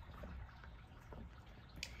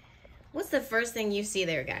 What's the first thing you see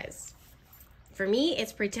there, guys? For me,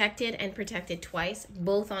 it's protected and protected twice,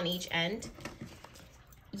 both on each end.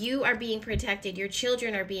 You are being protected. Your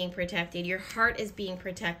children are being protected. Your heart is being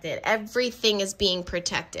protected. Everything is being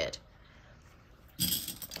protected.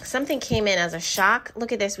 Something came in as a shock.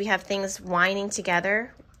 Look at this. We have things winding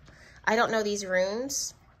together. I don't know these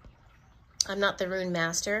runes. I'm not the rune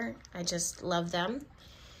master. I just love them.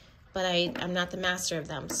 But I'm not the master of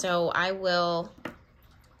them. So I will...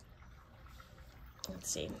 Let's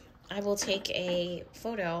see. I will take a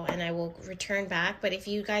photo and I will return back. But if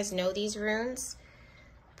you guys know these runes...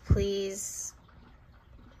 Please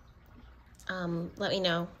let me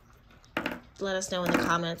know. Let us know in the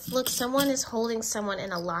comments. Look, someone is holding someone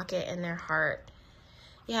in a locket in their heart.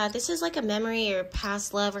 Yeah, this is like a memory or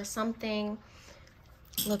past love or something.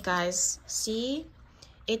 Look, guys, see?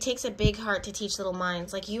 It takes a big heart to teach little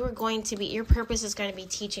minds. Like, you are going to be, your purpose is going to be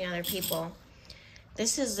teaching other people.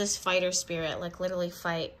 This is this fighter spirit, like literally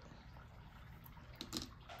fight.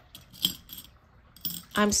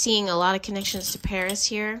 I'm seeing a lot of connections to Paris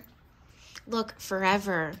here. Look,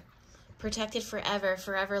 forever. Protected forever.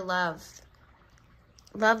 Forever love.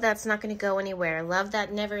 Love that's not going to go anywhere. Love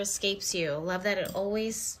that never escapes you. Love that it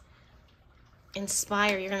always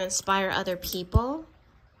inspire. You're going to inspire other people.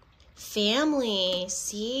 Family.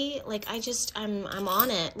 See? Like, I'm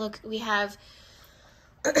on it. Look, we have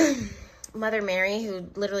Mother Mary, who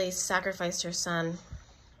literally sacrificed her son.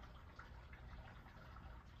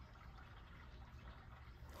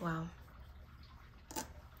 Wow.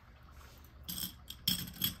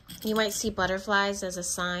 You might see butterflies as a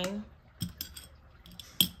sign.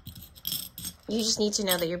 You just need to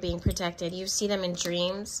know that you're being protected. You see them in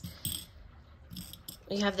dreams.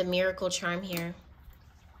 You have the miracle charm here.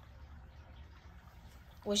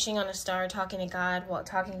 Wishing on a star, talking to God, while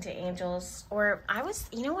talking to angels. Or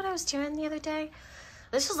you know what I was doing the other day?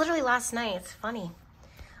 This was literally last night. It's funny.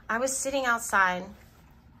 I was sitting outside.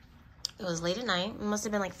 It was late at night. It must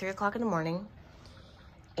have been like 3 o'clock in the morning.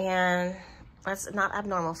 And that's not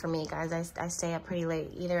abnormal for me, guys. I stay up pretty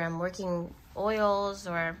late. Either I'm working oils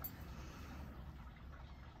or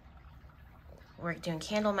we're doing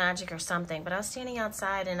candle magic or something. But I was standing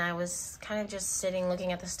outside and I was kind of just sitting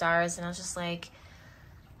looking at the stars. And I was just like,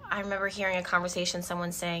 I remember hearing a conversation,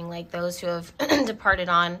 someone saying, like, those who have departed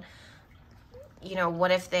on, you know,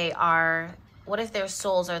 what if their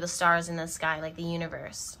souls are the stars in the sky, like the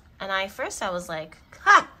universe? And first I was like,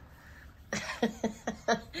 ha!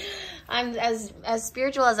 I'm as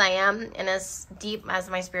spiritual as I am and as deep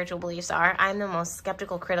as my spiritual beliefs are. I'm the most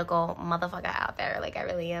skeptical, critical motherfucker out there. Like, I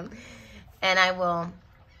really am. And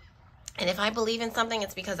if I believe in something,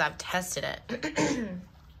 it's because I've tested it.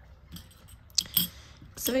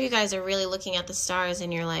 Some of you guys are really looking at the stars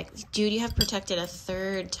and you're like, dude, you have protected a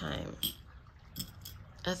third time.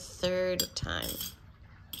 A third time.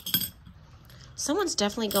 Someone's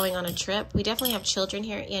definitely going on a trip. We definitely have children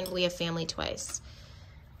here, and we have family twice.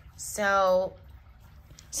 So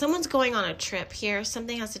someone's going on a trip here.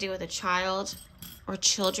 Something has to do with a child or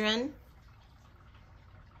children.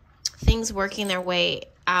 Things working their way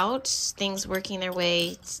out. Things working their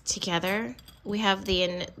way together. We have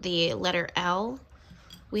the letter L.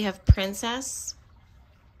 We have princess.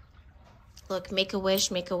 Look, make a wish,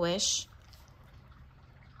 make a wish.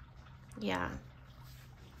 Yeah.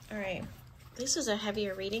 All right. This is a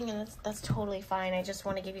heavier reading, and that's totally fine. I just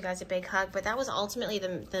want to give you guys a big hug. But that was ultimately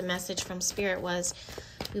the message from Spirit was,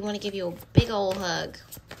 we want to give you a big old hug.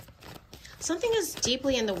 Something is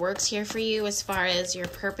deeply in the works here for you as far as your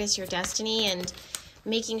purpose, your destiny, and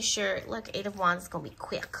making sure, look, 8 of Wands is going to be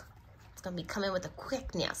quick. It's going to be coming with a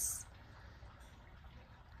quickness.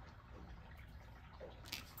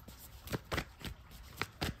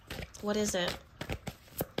 What is it?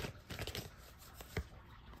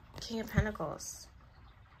 King of Pentacles.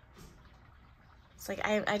 It's like,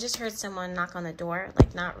 I just heard someone knock on the door.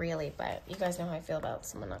 Like, not really, but you guys know how I feel about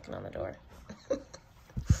someone knocking on the door.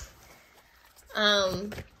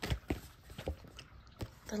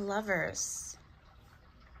 The Lovers.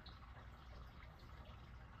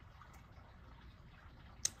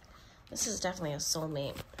 This is definitely a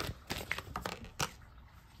soulmate.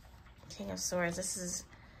 King of Swords. This is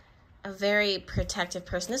a very protective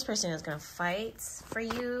person. This person is going to fight for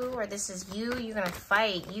you, or this is you. You're going to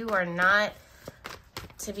fight. You are not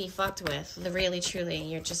to be fucked with. Really, truly.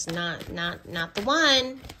 You're just not the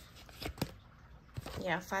one.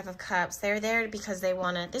 Yeah, Five of Cups. They're there because they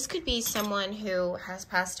want to, this could be someone who has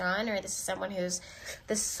passed on, or this is someone who's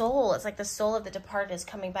the soul. It's like the soul of the departed is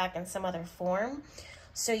coming back in some other form.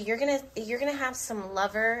 So you're gonna have some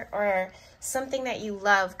lover or something that you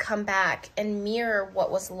love come back and mirror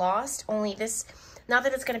what was lost. Only this, not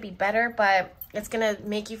that it's gonna be better, but it's gonna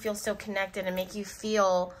make you feel so connected and make you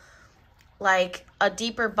feel like a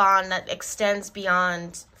deeper bond that extends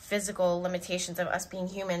beyond physical limitations of us being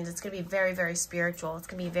humans. It's gonna be very, very spiritual. It's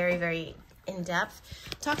gonna be very, very in-depth.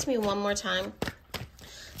 Talk to me one more time.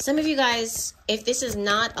 Some of you guys, if this is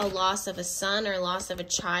not a loss of a son or loss of a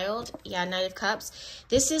child, yeah, Knight of Cups,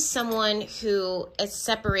 this is someone who, it's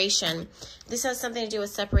separation. This has something to do with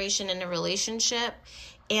separation in a relationship,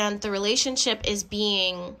 and the relationship is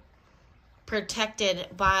being protected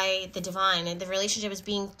by the divine, and the relationship is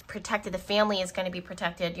being protected. The family is going to be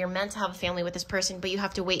protected. You're meant to have a family with this person, but you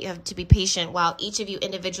have to wait. You have to be patient while each of you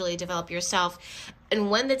individually develop yourself. And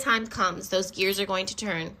when the time comes, those gears are going to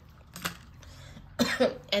turn.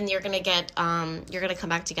 And you're going to get, you're going to come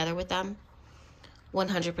back together with them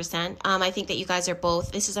 100%. I think that you guys are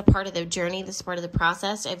both, this is a part of the journey. This is part of the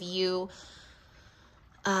process of you,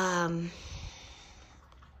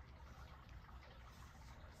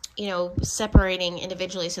 you know, separating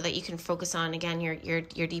individually so that you can focus on, again,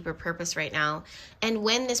 your deeper purpose right now. And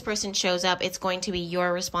when this person shows up, it's going to be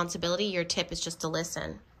your responsibility. Your tip is just to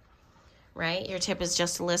listen, right? Your tip is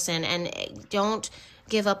just to listen, and don't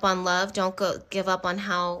give up on love. Don't give up on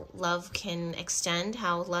how love can extend,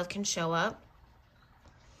 how love can show up.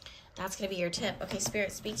 That's going to be your tip. Okay,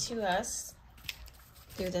 Spirit, speak to us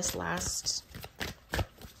through this last.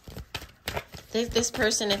 This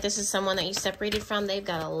person, if this is someone that you separated from, they've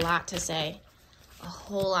got a lot to say. A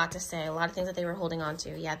whole lot to say. A lot of things that they were holding on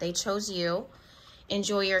to. Yeah, they chose you.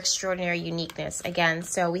 Enjoy your extraordinary uniqueness. Again,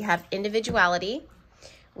 so we have individuality.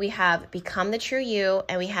 We have become the true you,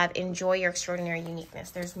 and we have enjoy your extraordinary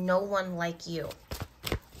uniqueness. There's no one like you.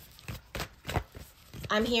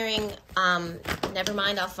 I'm hearing, never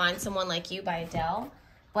mind, I'll find someone like you by Adele.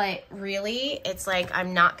 But really, it's like,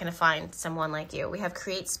 I'm not going to find someone like you. We have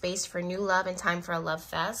create space for new love and time for a love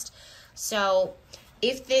fest. So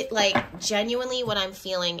if it, like, genuinely what I'm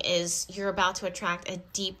feeling is you're about to attract a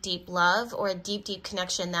deep, deep love or a deep, deep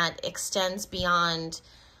connection that extends beyond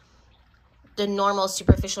the normal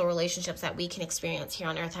superficial relationships that we can experience here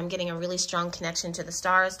on Earth. I'm getting a really strong connection to the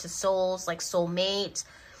stars, to souls, like soulmate,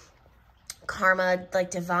 karma,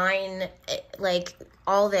 like divine, like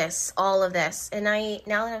all of this. And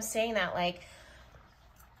now that I'm saying that, like,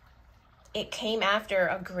 it came after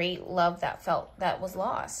a great love that was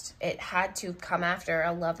lost. It had to come after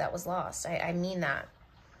a love that was lost. I mean that.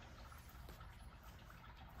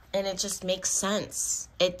 And it just makes sense.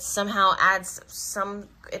 It somehow adds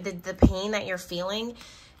the pain that you're feeling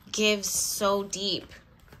gives so deep.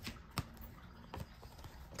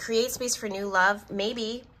 Create space for new love,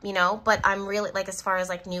 maybe, you know, but I'm really, like, as far as,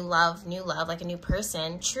 like, new love, like a new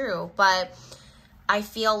person, true. But I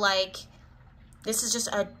feel like this is just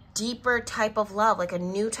a deeper type of love, like a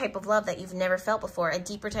new type of love that you've never felt before, a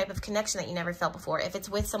deeper type of connection that you never felt before. If it's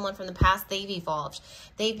with someone from the past, they've evolved.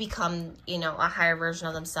 They've become, you know, a higher version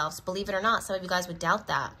of themselves. Believe it or not, some of you guys would doubt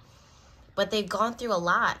that. But they've gone through a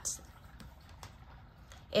lot.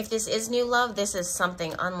 If this is new love, this is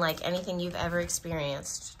something unlike anything you've ever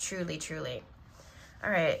experienced. Truly, truly. All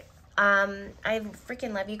right. I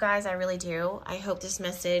freaking love you guys. I really do. I hope this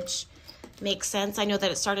message makes sense. I know that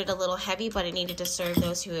it started a little heavy, but it needed to serve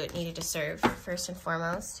those who it needed to serve, first and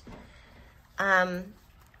foremost.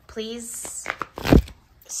 Please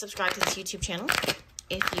subscribe to this YouTube channel.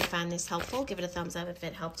 If you found this helpful, give it a thumbs up if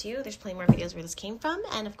it helped you. There's plenty more videos where this came from.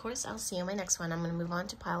 And, of course, I'll see you in my next one. I'm going to move on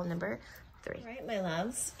to pile number 3. All right, my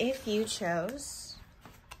loves. If you chose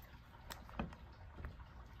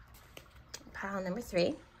pile number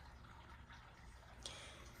 3,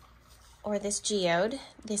 or this geode,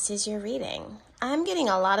 this is your reading. I'm getting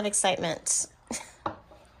a lot of excitement.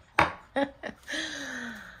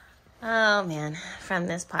 Oh, man, from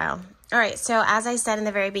this pile. All right, so as I said in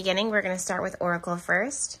the very beginning, we're going to start with Oracle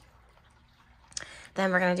first.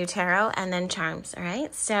 Then we're going to do Tarot and then Charms, all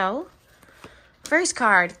right? So, first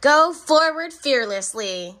card, go forward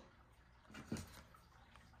fearlessly.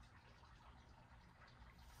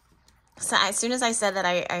 So as soon as I said that,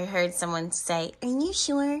 I heard someone say, are you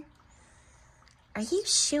sure? Are you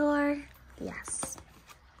sure? Yes.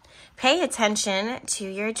 Pay attention to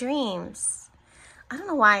your dreams. I don't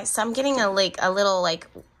know why. So I'm getting a little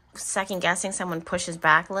second guessing. Someone pushes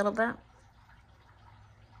back a little bit.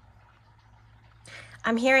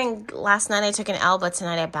 I'm hearing last night I took an L, but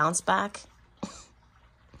tonight I bounced back.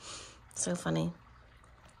 So funny.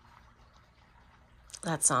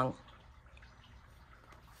 That song.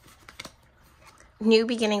 New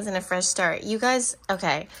beginnings and a fresh start. You guys,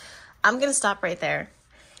 okay. I'm going to stop right there.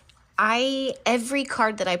 Every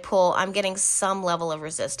card that I pull, I'm getting some level of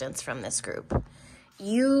resistance from this group.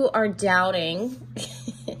 You are doubting.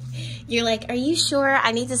 You're like, are you sure?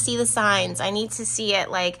 I need to see the signs. I need to see it.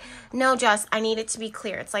 Like, no, Jess, I need it to be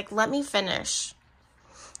clear. It's like, let me finish.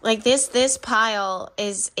 Like this pile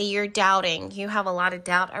is, you're doubting. You have a lot of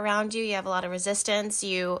doubt around you. You have a lot of resistance.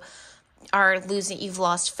 You are losing, you've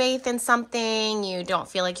lost faith in something. You don't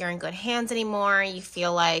feel like you're in good hands anymore. You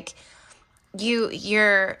feel like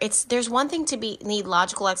there's one thing to need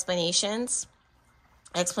logical explanation,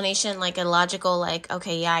 like a logical, like,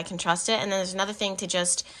 okay, yeah, I can trust it. And then there's another thing to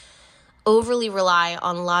just overly rely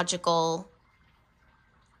on logical,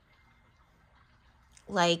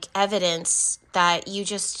 like, evidence that you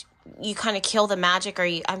kind of kill the magic, or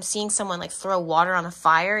I'm seeing someone like throw water on a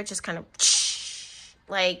fire. It just kind of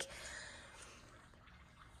like,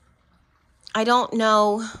 I don't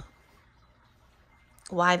know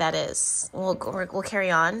why that is. We'll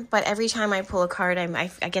carry on. But every time I pull a card, I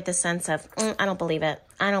get the sense of, I don't believe it.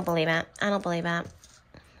 I don't believe it. I don't believe it.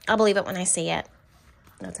 I'll believe it when I see it.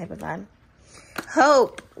 That type of vibe.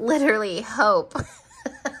 Hope. Literally, hope.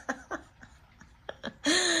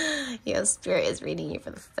 Your spirit is reading you for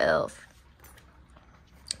the filth.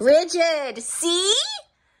 Rigid. See?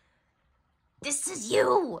 This is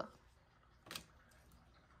you.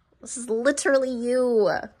 This is literally you.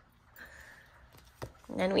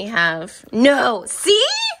 And then we have, no, see?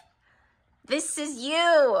 This is you.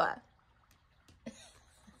 No,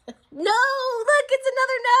 look, it's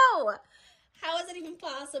another no. How is it even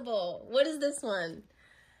possible? What is this one?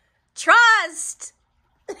 Trust.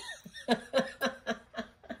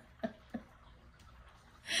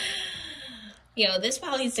 Yo, this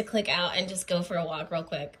pile needs to click out and just go for a walk real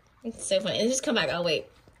quick. It's so funny. And just come back. Oh, wait.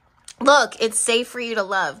 Look, it's safe for you to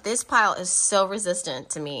love. This pile is so resistant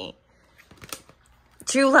to me.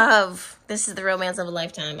 True love. This is the romance of a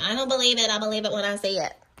lifetime. I don't believe it. I believe it when I see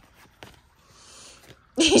it.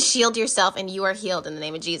 Shield yourself and you are healed in the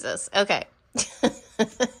name of Jesus. Okay.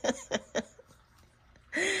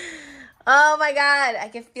 Oh my God. I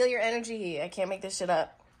can feel your energy. I can't make this shit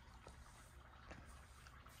up.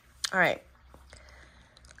 All right.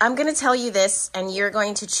 I'm going to tell you this, and you're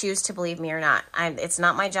going to choose to believe me or not. It's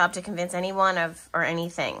not my job to convince anyone or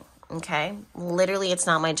anything, okay? Literally, it's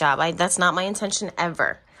not my job. That's not my intention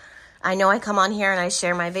ever. I know I come on here and I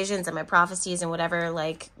share my visions and my prophecies and whatever,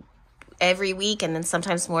 like, every week, and then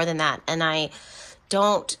sometimes more than that. And this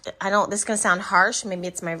is going to sound harsh. Maybe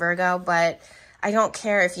it's my Virgo, but I don't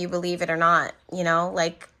care if you believe it or not, you know?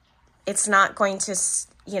 Like, it's not going to,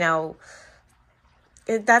 you know,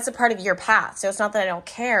 that's a part of your path. So it's not that I don't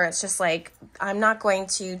care. It's just like, I'm not going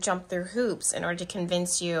to jump through hoops in order to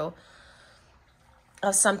convince you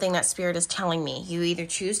of something that Spirit is telling me. You either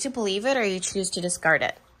choose to believe it or you choose to discard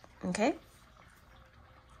it. Okay?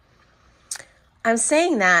 I'm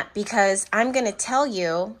saying that because I'm going to tell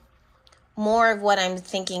you more of what I'm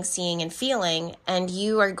thinking, seeing, and feeling, and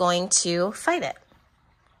you are going to fight it.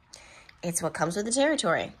 It's what comes with the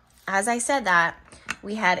territory. As I said that,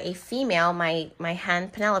 we had a female, my hen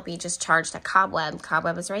Penelope just charged a cobweb.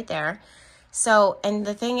 Cobweb is right there. So, and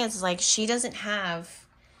the thing is, like, she doesn't have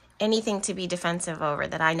anything to be defensive over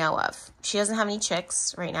that I know of. She doesn't have any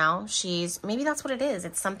chicks right now. Maybe that's what it is.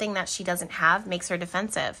 It's something that she doesn't have, makes her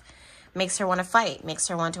defensive, makes her want to fight, makes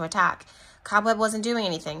her want to attack. Cobweb wasn't doing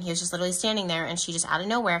anything. He was just literally standing there, and she just out of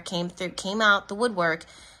nowhere came out the woodwork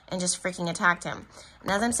and just freaking attacked him. And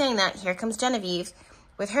as I'm saying that, here comes Genevieve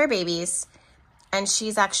with her babies. And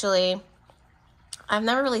she's actually, I've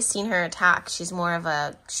never really seen her attack. She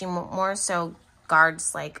more so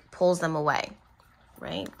guards, like, pulls them away,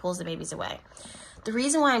 right? Pulls the babies away. The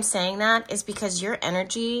reason why I'm saying that is because your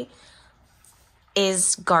energy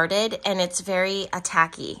is guarded and it's very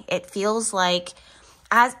attacky. It feels like,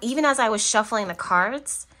 even as I was shuffling the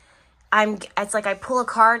cards, it's like I pull a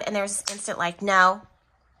card and there's this instant, like, no.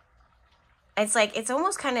 It's like, it's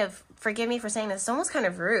almost kind of, forgive me for saying this, it's almost kind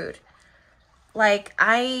of rude. Like,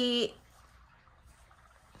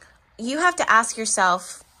 you have to ask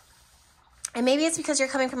yourself, and maybe it's because you're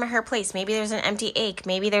coming from a hurt place. Maybe there's an empty ache.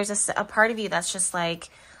 Maybe there's a part of you that's just like,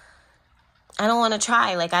 I don't want to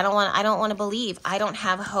try. Like, I don't want to believe. I don't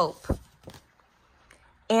have hope.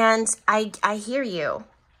 And I hear you.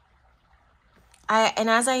 And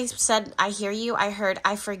as I said, I hear you, I heard,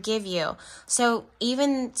 I forgive you. So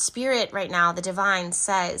even Spirit right now, the divine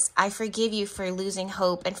says, I forgive you for losing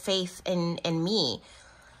hope and faith in me.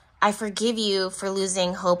 I forgive you for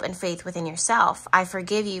losing hope and faith within yourself. I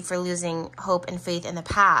forgive you for losing hope and faith in the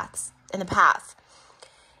path.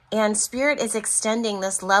 And Spirit is extending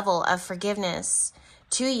this level of forgiveness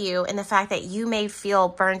to you in the fact that you may feel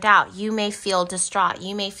burnt out. You may feel distraught.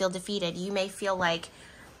 You may feel defeated. You may feel like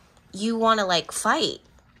you want to like fight.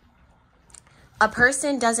 A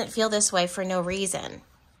person doesn't feel this way for no reason.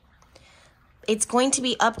 It's going to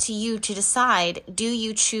be up to you to decide, do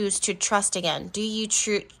you choose to trust again? Do you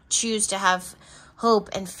choose to have hope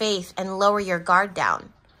and faith and lower your guard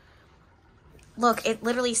down? Look, it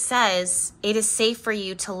literally says it is safe for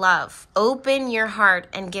you to love. Open your heart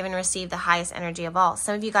and give and receive the highest energy of all.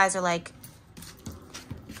 Some of you guys are like,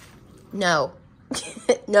 no,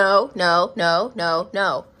 no, no, no, no,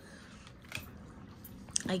 no.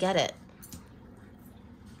 I get it.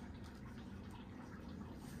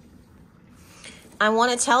 I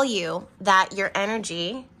want to tell you that your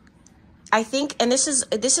energy, I think, and this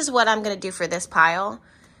is what I'm going to do for this pile.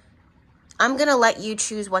 I'm going to let you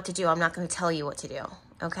choose what to do. I'm not going to tell you what to do,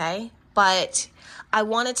 okay? But I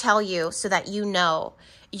want to tell you so that you know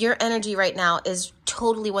your energy right now is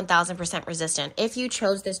totally 1000% resistant. If you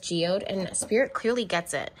chose this geode, and Spirit clearly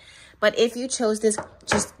gets it, but if you chose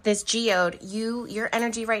this geode, your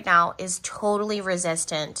energy right now is totally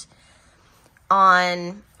resistant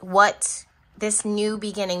on what this new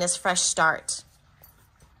beginning, this fresh start.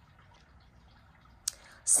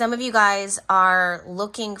 Some of you guys are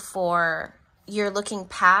looking for, you're looking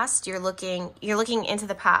past, you're looking into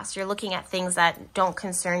the past. You're looking at things that don't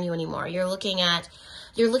concern you anymore. You're looking at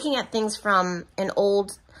things from an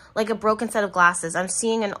old, like a broken set of glasses. I'm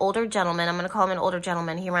seeing an older gentleman. I'm going to call him an older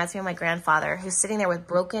gentleman. He reminds me of my grandfather, who's sitting there with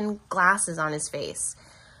broken glasses on his face.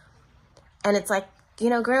 And it's like, you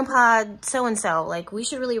know, Grandpa so-and-so, like, we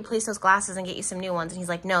should really replace those glasses and get you some new ones. And he's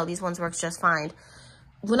like, no, these ones work just fine.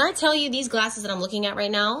 When I tell you these glasses that I'm looking at right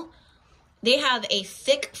now, they have a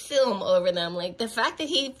thick film over them. Like, the fact that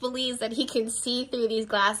he believes that he can see through these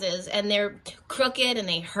glasses and they're crooked and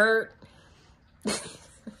they hurt.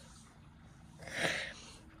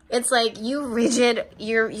 It's like,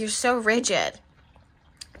 you're so rigid.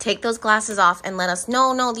 Take those glasses off and let us,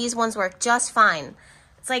 no, these ones work just fine.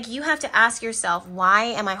 It's like, you have to ask yourself, why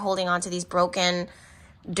am I holding on to these broken,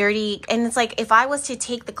 dirty, and it's like, if I was to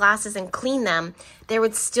take the glasses and clean them, there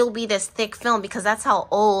would still be this thick film, because that's how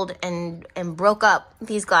old and broke up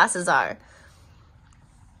these glasses are.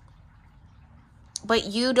 But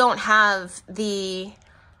you don't have the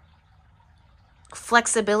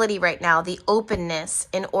flexibility right now, the openness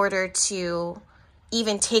in order to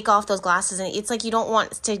even take off those glasses. And it's like, you don't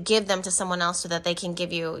want to give them to someone else so that they can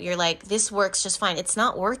give you, you're like, this works just fine. It's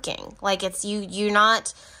not working. Like, it's you're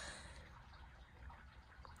not,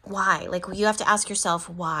 why? Like, you have to ask yourself,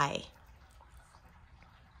 why?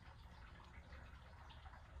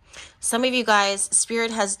 Some of you guys,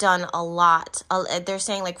 Spirit has done a lot. They're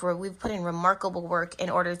saying, like, we've put in remarkable work in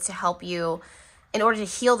order to help you, in order to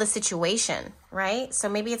heal the situation, right? So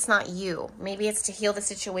maybe it's not you. Maybe it's to heal the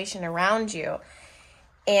situation around you.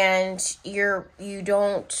 And you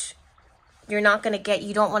don't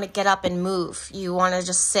want to get up and move. You want to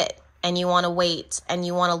just sit, and you want to wait, and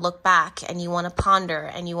you want to look back, and you want to ponder,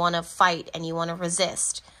 and you want to fight, and you want to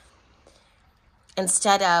resist.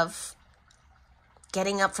 Instead of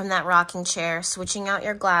getting up from that rocking chair, switching out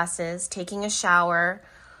your glasses, taking a shower,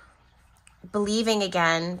 believing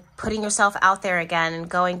again, putting yourself out there again, and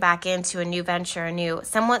going back into a new venture,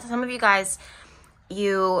 some of you guys,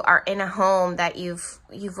 you are in a home that you've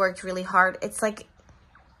worked really hard. It's like,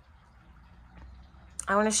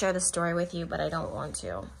 I want to share this story with you, but I don't want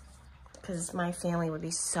to, because my family would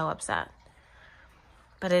be so upset.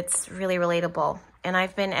 But it's really relatable. And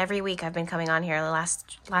every week I've been coming on here, the last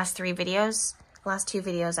two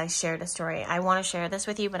videos, I shared a story. I want to share this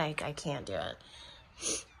with you, but I can't do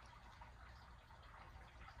it.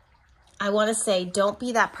 I want to say, don't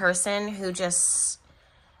be that person who just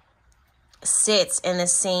sits in the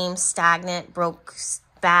same stagnant, broke,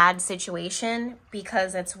 bad situation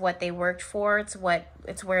because it's what they worked for.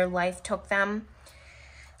 It's where life took them.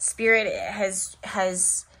 Spirit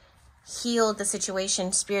has healed the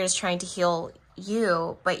situation. Spirit is trying to heal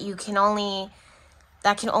you, but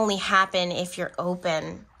that can only happen if you're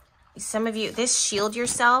open. Some of you, this shield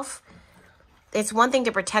yourself, it's one thing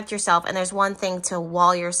to protect yourself, and there's one thing to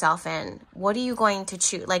wall yourself in. What are you going to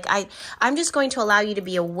choose? Like, I'm just going to allow you to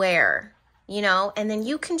be aware, you know, and then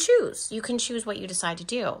you can choose. You can choose what you decide to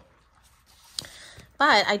do.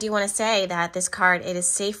 But I do want to say that this card, it is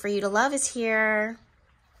safe for you to love, is here.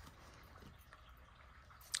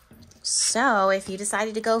 So if you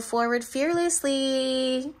decided to go forward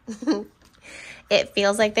fearlessly, it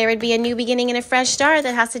feels like there would be a new beginning and a fresh start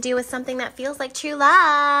that has to do with something that feels like true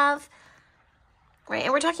love. Right?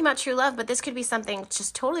 And we're talking about true love, but this could be something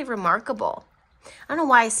just totally remarkable. I don't know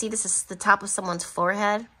why I see this as the top of someone's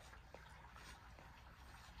forehead.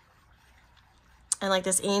 And like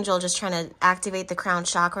this angel just trying to activate the crown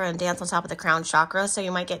chakra and dance on top of the crown chakra. So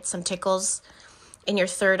you might get some tickles in your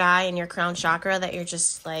third eye and your crown chakra that you're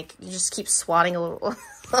just like, you just keep swatting a little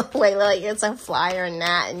away like it's a fly or a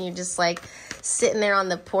gnat. And you're just like sitting there on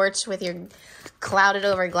the porch with your clouded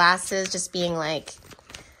over glasses, just being like,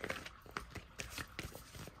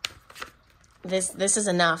 this is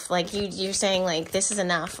enough. Like you're saying like, this is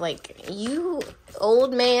enough. Like, you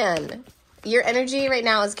old man, your energy right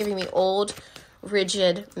now is giving me old,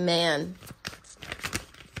 rigid man.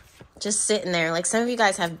 Just sitting there. Like, some of you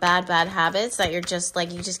guys have bad habits that you're just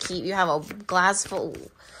like, you have a glass full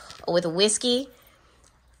with whiskey,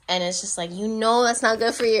 and it's just like, you know that's not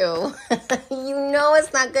good for you. You know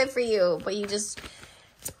it's not good for you, but you're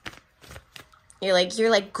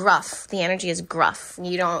like gruff. The energy is gruff.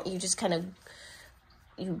 You just kind of,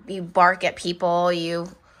 you bark at people. You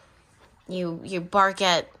bark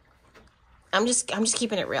at, I'm just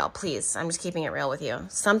keeping it real, please. I'm just keeping it real with you.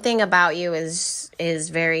 Something about you is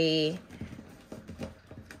very,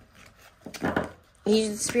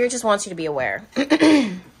 Spirit just wants you to be aware.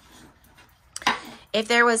 If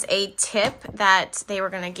there was a tip that they were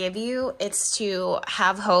going to give you, it's to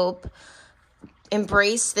have hope,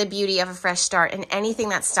 embrace the beauty of a fresh start, and anything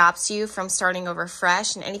that stops you from starting over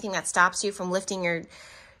fresh, and anything that stops you from lifting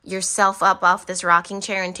yourself up off this rocking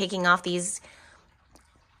chair and taking off these,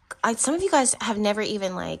 some of you guys have never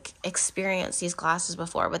even like experienced these glasses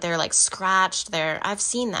before, but they're like scratched. I've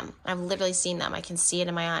seen them. I've literally seen them. I can see it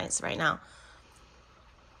in my eyes right now.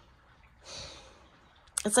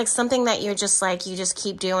 It's like something that you're just like, you just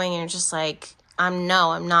keep doing, and you're just like, I'm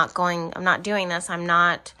not doing this.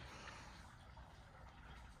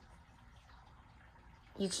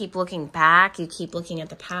 You keep looking back. You keep looking at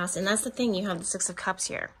the past. And that's the thing. You have the Six of Cups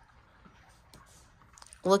here.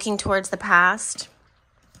 Looking towards the past.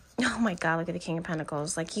 Oh my God, look at the King of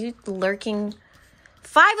Pentacles. Like, you lurking.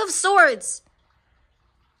 Five of Swords.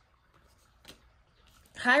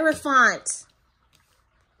 Hierophant.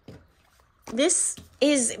 This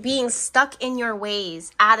is being stuck in your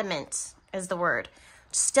ways. Adamant is the word.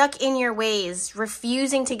 Stuck in your ways,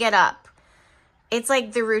 refusing to get up. It's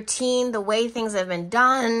like the routine, the way things have been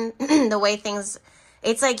done, the way things,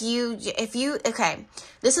 it's like okay,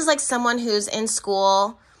 this is like someone who's in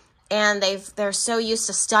school and they're so used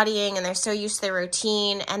to studying and they're so used to their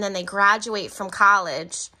routine, and then they graduate from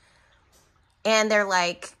college and they're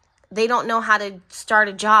like, they don't know how to start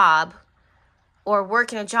a job or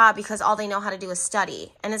work in a job because all they know how to do is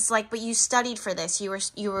study. And it's like, but you studied for this. You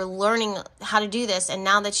were learning how to do this, and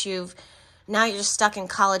now you're just stuck in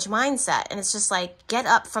college mindset. And it's just like, get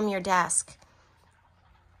up from your desk.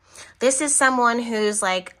 This is someone who's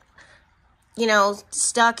like,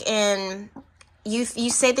 stuck in, you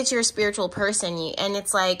say that you're a spiritual person, and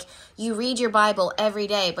it's like, you read your Bible every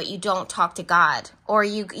day, but you don't talk to God. Or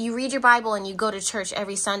you read your Bible and you go to church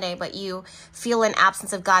every Sunday, but you feel an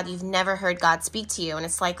absence of God. You've never heard God speak to you. And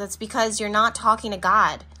it's like, that's because you're not talking to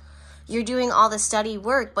God. You're doing all the study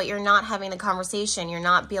work, but you're not having the conversation. You're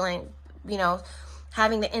not feeling,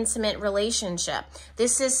 having the intimate relationship.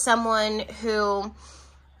 This is someone who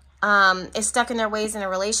is stuck in their ways in a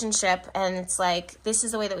relationship, and it's like, this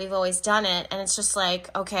is the way that we've always done it. And it's just like,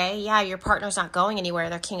 okay, yeah, your partner's not going anywhere.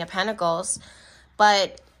 They're King of Pentacles,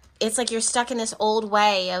 but it's like you're stuck in this old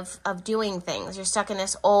way of doing things. You're stuck in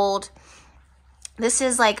this this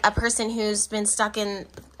is like a person who's been stuck in,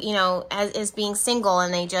 as being single,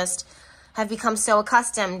 and they just have become so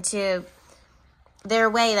accustomed to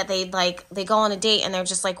their way that they go on a date and they're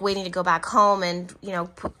just like waiting to go back home and,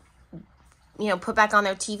 put back on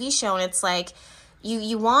their TV show. And it's like,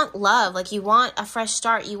 you want love, like you want a fresh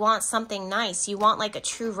start. You want something nice. You want like a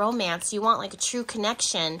true romance. You want like a true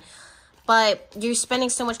connection, but you're spending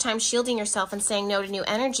so much time shielding yourself and saying no to new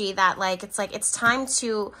energy that it's time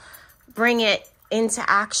to bring it into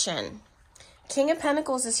action. King of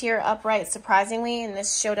Pentacles is here upright, surprisingly, and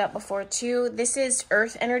this showed up before too. This is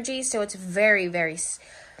earth energy, so it's very, very,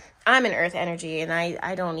 I'm an earth energy, and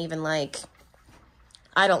I don't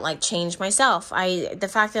like change myself. The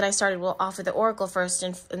fact that I started off with the Oracle first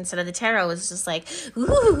instead of the Tarot was just like,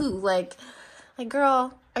 ooh, like,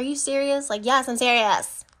 girl, are you serious? Like, yes, I'm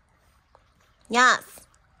serious. Yes,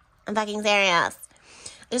 I'm fucking serious.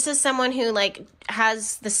 This is someone who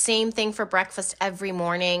has the same thing for breakfast every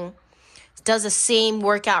morning, does the same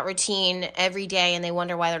workout routine every day, and they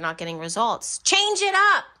wonder why they're not getting results. Change it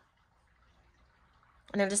up.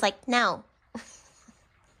 And they're just like, no.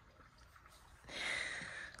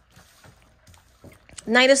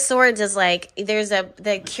 Knight of Swords is like,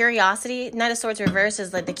 the curiosity. Knight of Swords reverse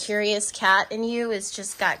is like the curious cat in you is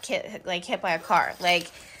just got hit by a car.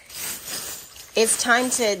 Like, it's time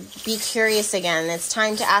to be curious again. It's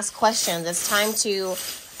time to ask questions. It's time to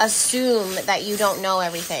assume that you don't know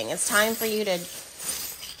everything. It's time for you to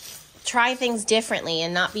try things differently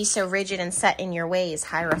and not be so rigid and set in your ways,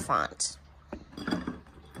 Hierophant.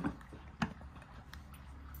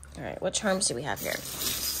 All right, what charms do we have here?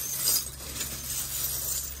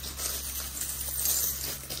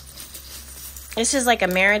 This is like a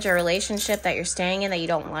marriage or relationship that you're staying in that you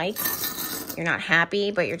don't like. You're not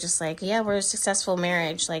happy, but you're just like, yeah, we're a successful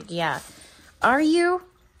marriage. Like, yeah. Are you?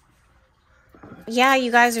 Yeah,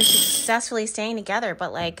 you guys are successfully staying together,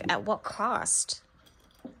 but like, at what cost?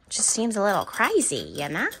 Just seems a little crazy, you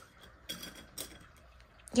know?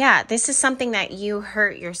 Yeah, this is something that you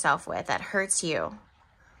hurt yourself with, that hurts you.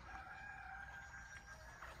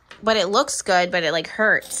 But it looks good, but it like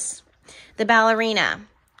hurts. The ballerina.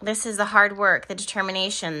 This is the hard work, the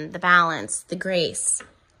determination, the balance, the grace.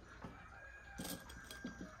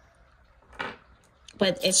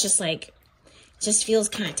 But it's just like, it just feels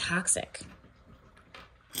kind of toxic.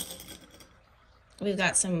 We've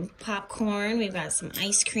got some popcorn. We've got some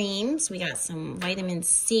ice creams. We got some vitamin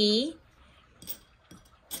C.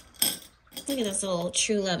 Look at this little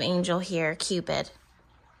true love angel here, Cupid.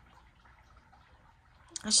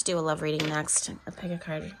 I should do a love reading next. I'll pick a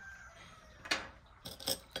card.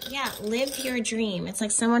 Yeah, live your dream. It's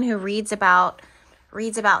like someone who reads about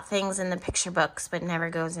things in the picture books, but never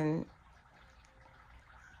goes on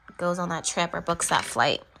that trip or books that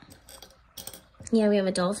flight. Yeah, we have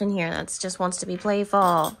a dolphin here that just wants to be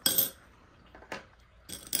playful.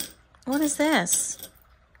 What is this?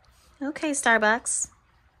 Okay, Starbucks.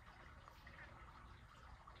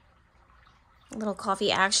 A little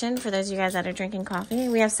coffee action for those of you guys that are drinking coffee.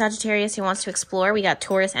 We have Sagittarius who wants to explore. We got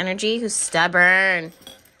Taurus energy who's stubborn.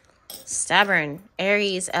 Stubborn.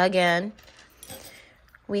 Aries again.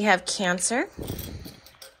 We have Cancer.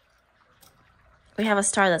 We have a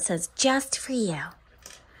star that says, just for you.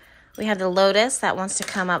 We have the Lotus that wants to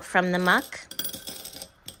come up from the muck.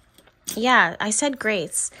 Yeah, I said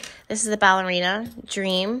grace. This is the ballerina.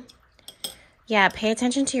 Dream. Yeah, pay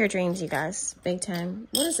attention to your dreams, you guys. Big time.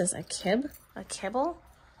 What is this? A kib? A kibble?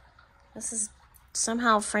 This is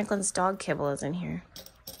somehow Franklin's dog kibble is in here.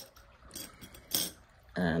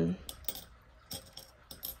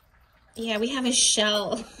 Yeah, we have a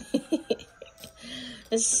shell.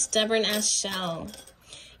 This stubborn ass shell.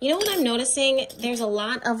 You know what I'm noticing? There's a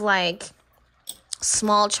lot of like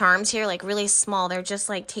small charms here, like really small. They're just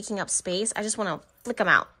like taking up space. I just want to flick them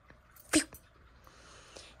out. Phew.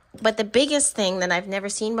 But the biggest thing that I've never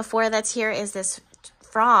seen before that's here is this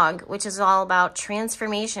frog, which is all about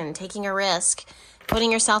transformation, taking a risk,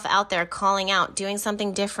 putting yourself out there, calling out, doing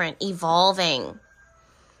something different, evolving.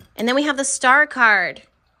 And then we have the star card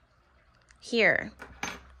here.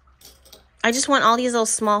 I just want all these little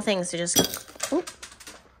small things to just, oop.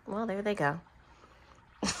 Well, there they go.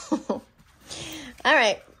 All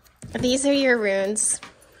right. These are your runes.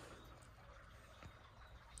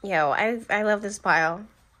 Yo, I love this pile.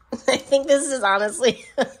 I think this is honestly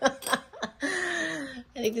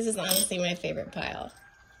my favorite pile.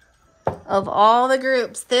 Of all the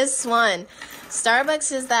groups, this one.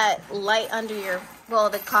 Starbucks is that light under your, well,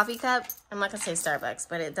 the coffee cup. I'm not going to say Starbucks,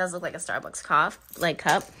 but it does look like a Starbucks cup.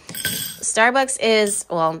 Starbucks is,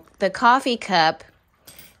 well, the coffee cup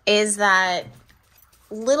is that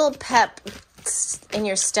little pep in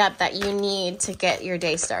your step that you need to get your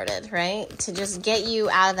day started, right? To just get you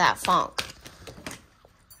out of that funk.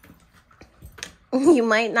 You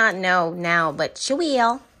might not know now, but you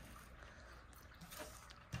will.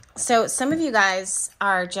 So some of you guys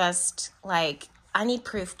are just like, I need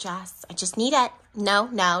proof, Jess. I just need it. No.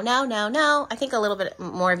 I think a little bit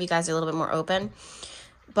more of you guys are a little bit more open.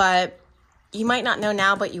 But you might not know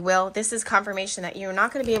now, but you will. This is confirmation that you're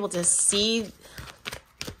not going to be able to see.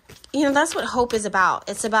 You know, that's what hope is about.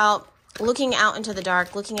 It's about looking out into the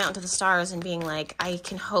dark, looking out into the stars and being like, I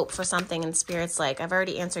can hope for something. And Spirit's like, I've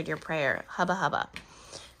already answered your prayer. Hubba hubba.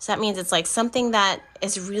 So that means it's like something that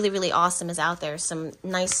is really, really awesome is out there. Some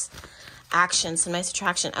nice action, some nice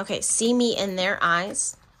attraction. Okay, see me in their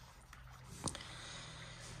eyes.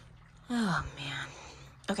 Oh, man.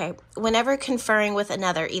 Okay, whenever conferring with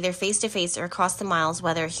another, either face-to-face or across the miles,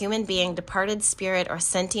 whether a human being, departed spirit, or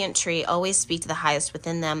sentient tree, always speak to the highest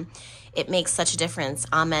within them. It makes such a difference.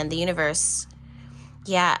 Amen. The universe.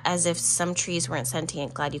 Yeah, as if some trees weren't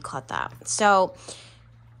sentient. Glad you caught that. So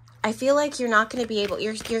I feel like you're not going to be able,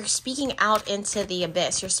 you're speaking out into the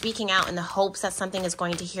abyss. You're speaking out in the hopes that something is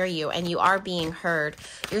going to hear you, and you are being heard.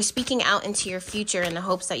 You're speaking out into your future in the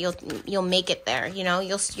hopes that you'll make it there. You know,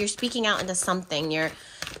 you're speaking out into something.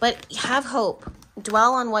 But have hope.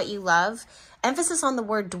 Dwell on what you love. Emphasis on the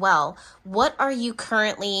word dwell. What are you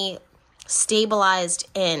currently stabilized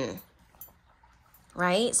in?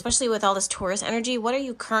 Right? Especially with all this Taurus energy, what are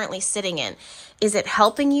you currently sitting in? Is it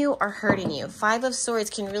helping you or hurting you? 5 of Swords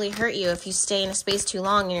can really hurt you if you stay in a space too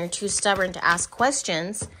long and you're too stubborn to ask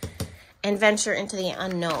questions and venture into the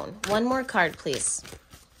unknown. One more card, please.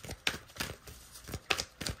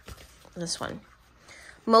 This one.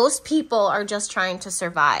 Most people are just trying to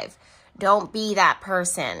survive. Don't be that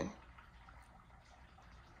person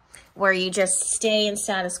where you just stay in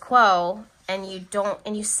status quo and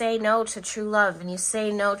you say no to true love, and you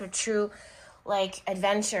say no to true like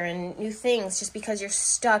adventure and new things just because you're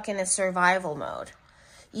stuck in a survival mode.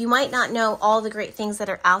 You might not know all the great things that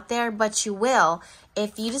are out there, but you will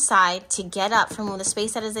if you decide to get up from the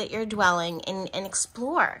space that is at your dwelling and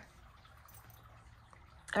explore.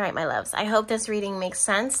 All right, my loves, I hope this reading makes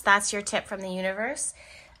sense. That's your tip from the universe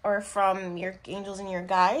or from your angels and your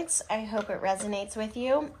guides. I hope it resonates with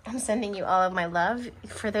you. I'm sending you all of my love.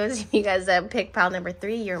 For those of you guys that picked pile number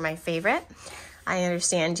 3, you're my favorite. I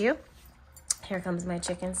understand you. Here comes my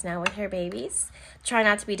chickens now with her babies. Try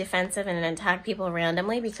not to be defensive and attack people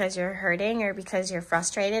randomly because you're hurting or because you're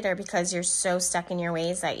frustrated or because you're so stuck in your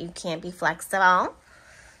ways that you can't be flexible.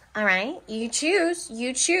 All right, you choose.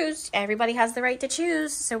 You choose. Everybody has the right to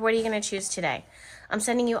choose. So what are you going to choose today? I'm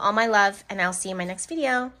sending you all my love, and I'll see you in my next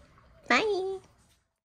video. Bye.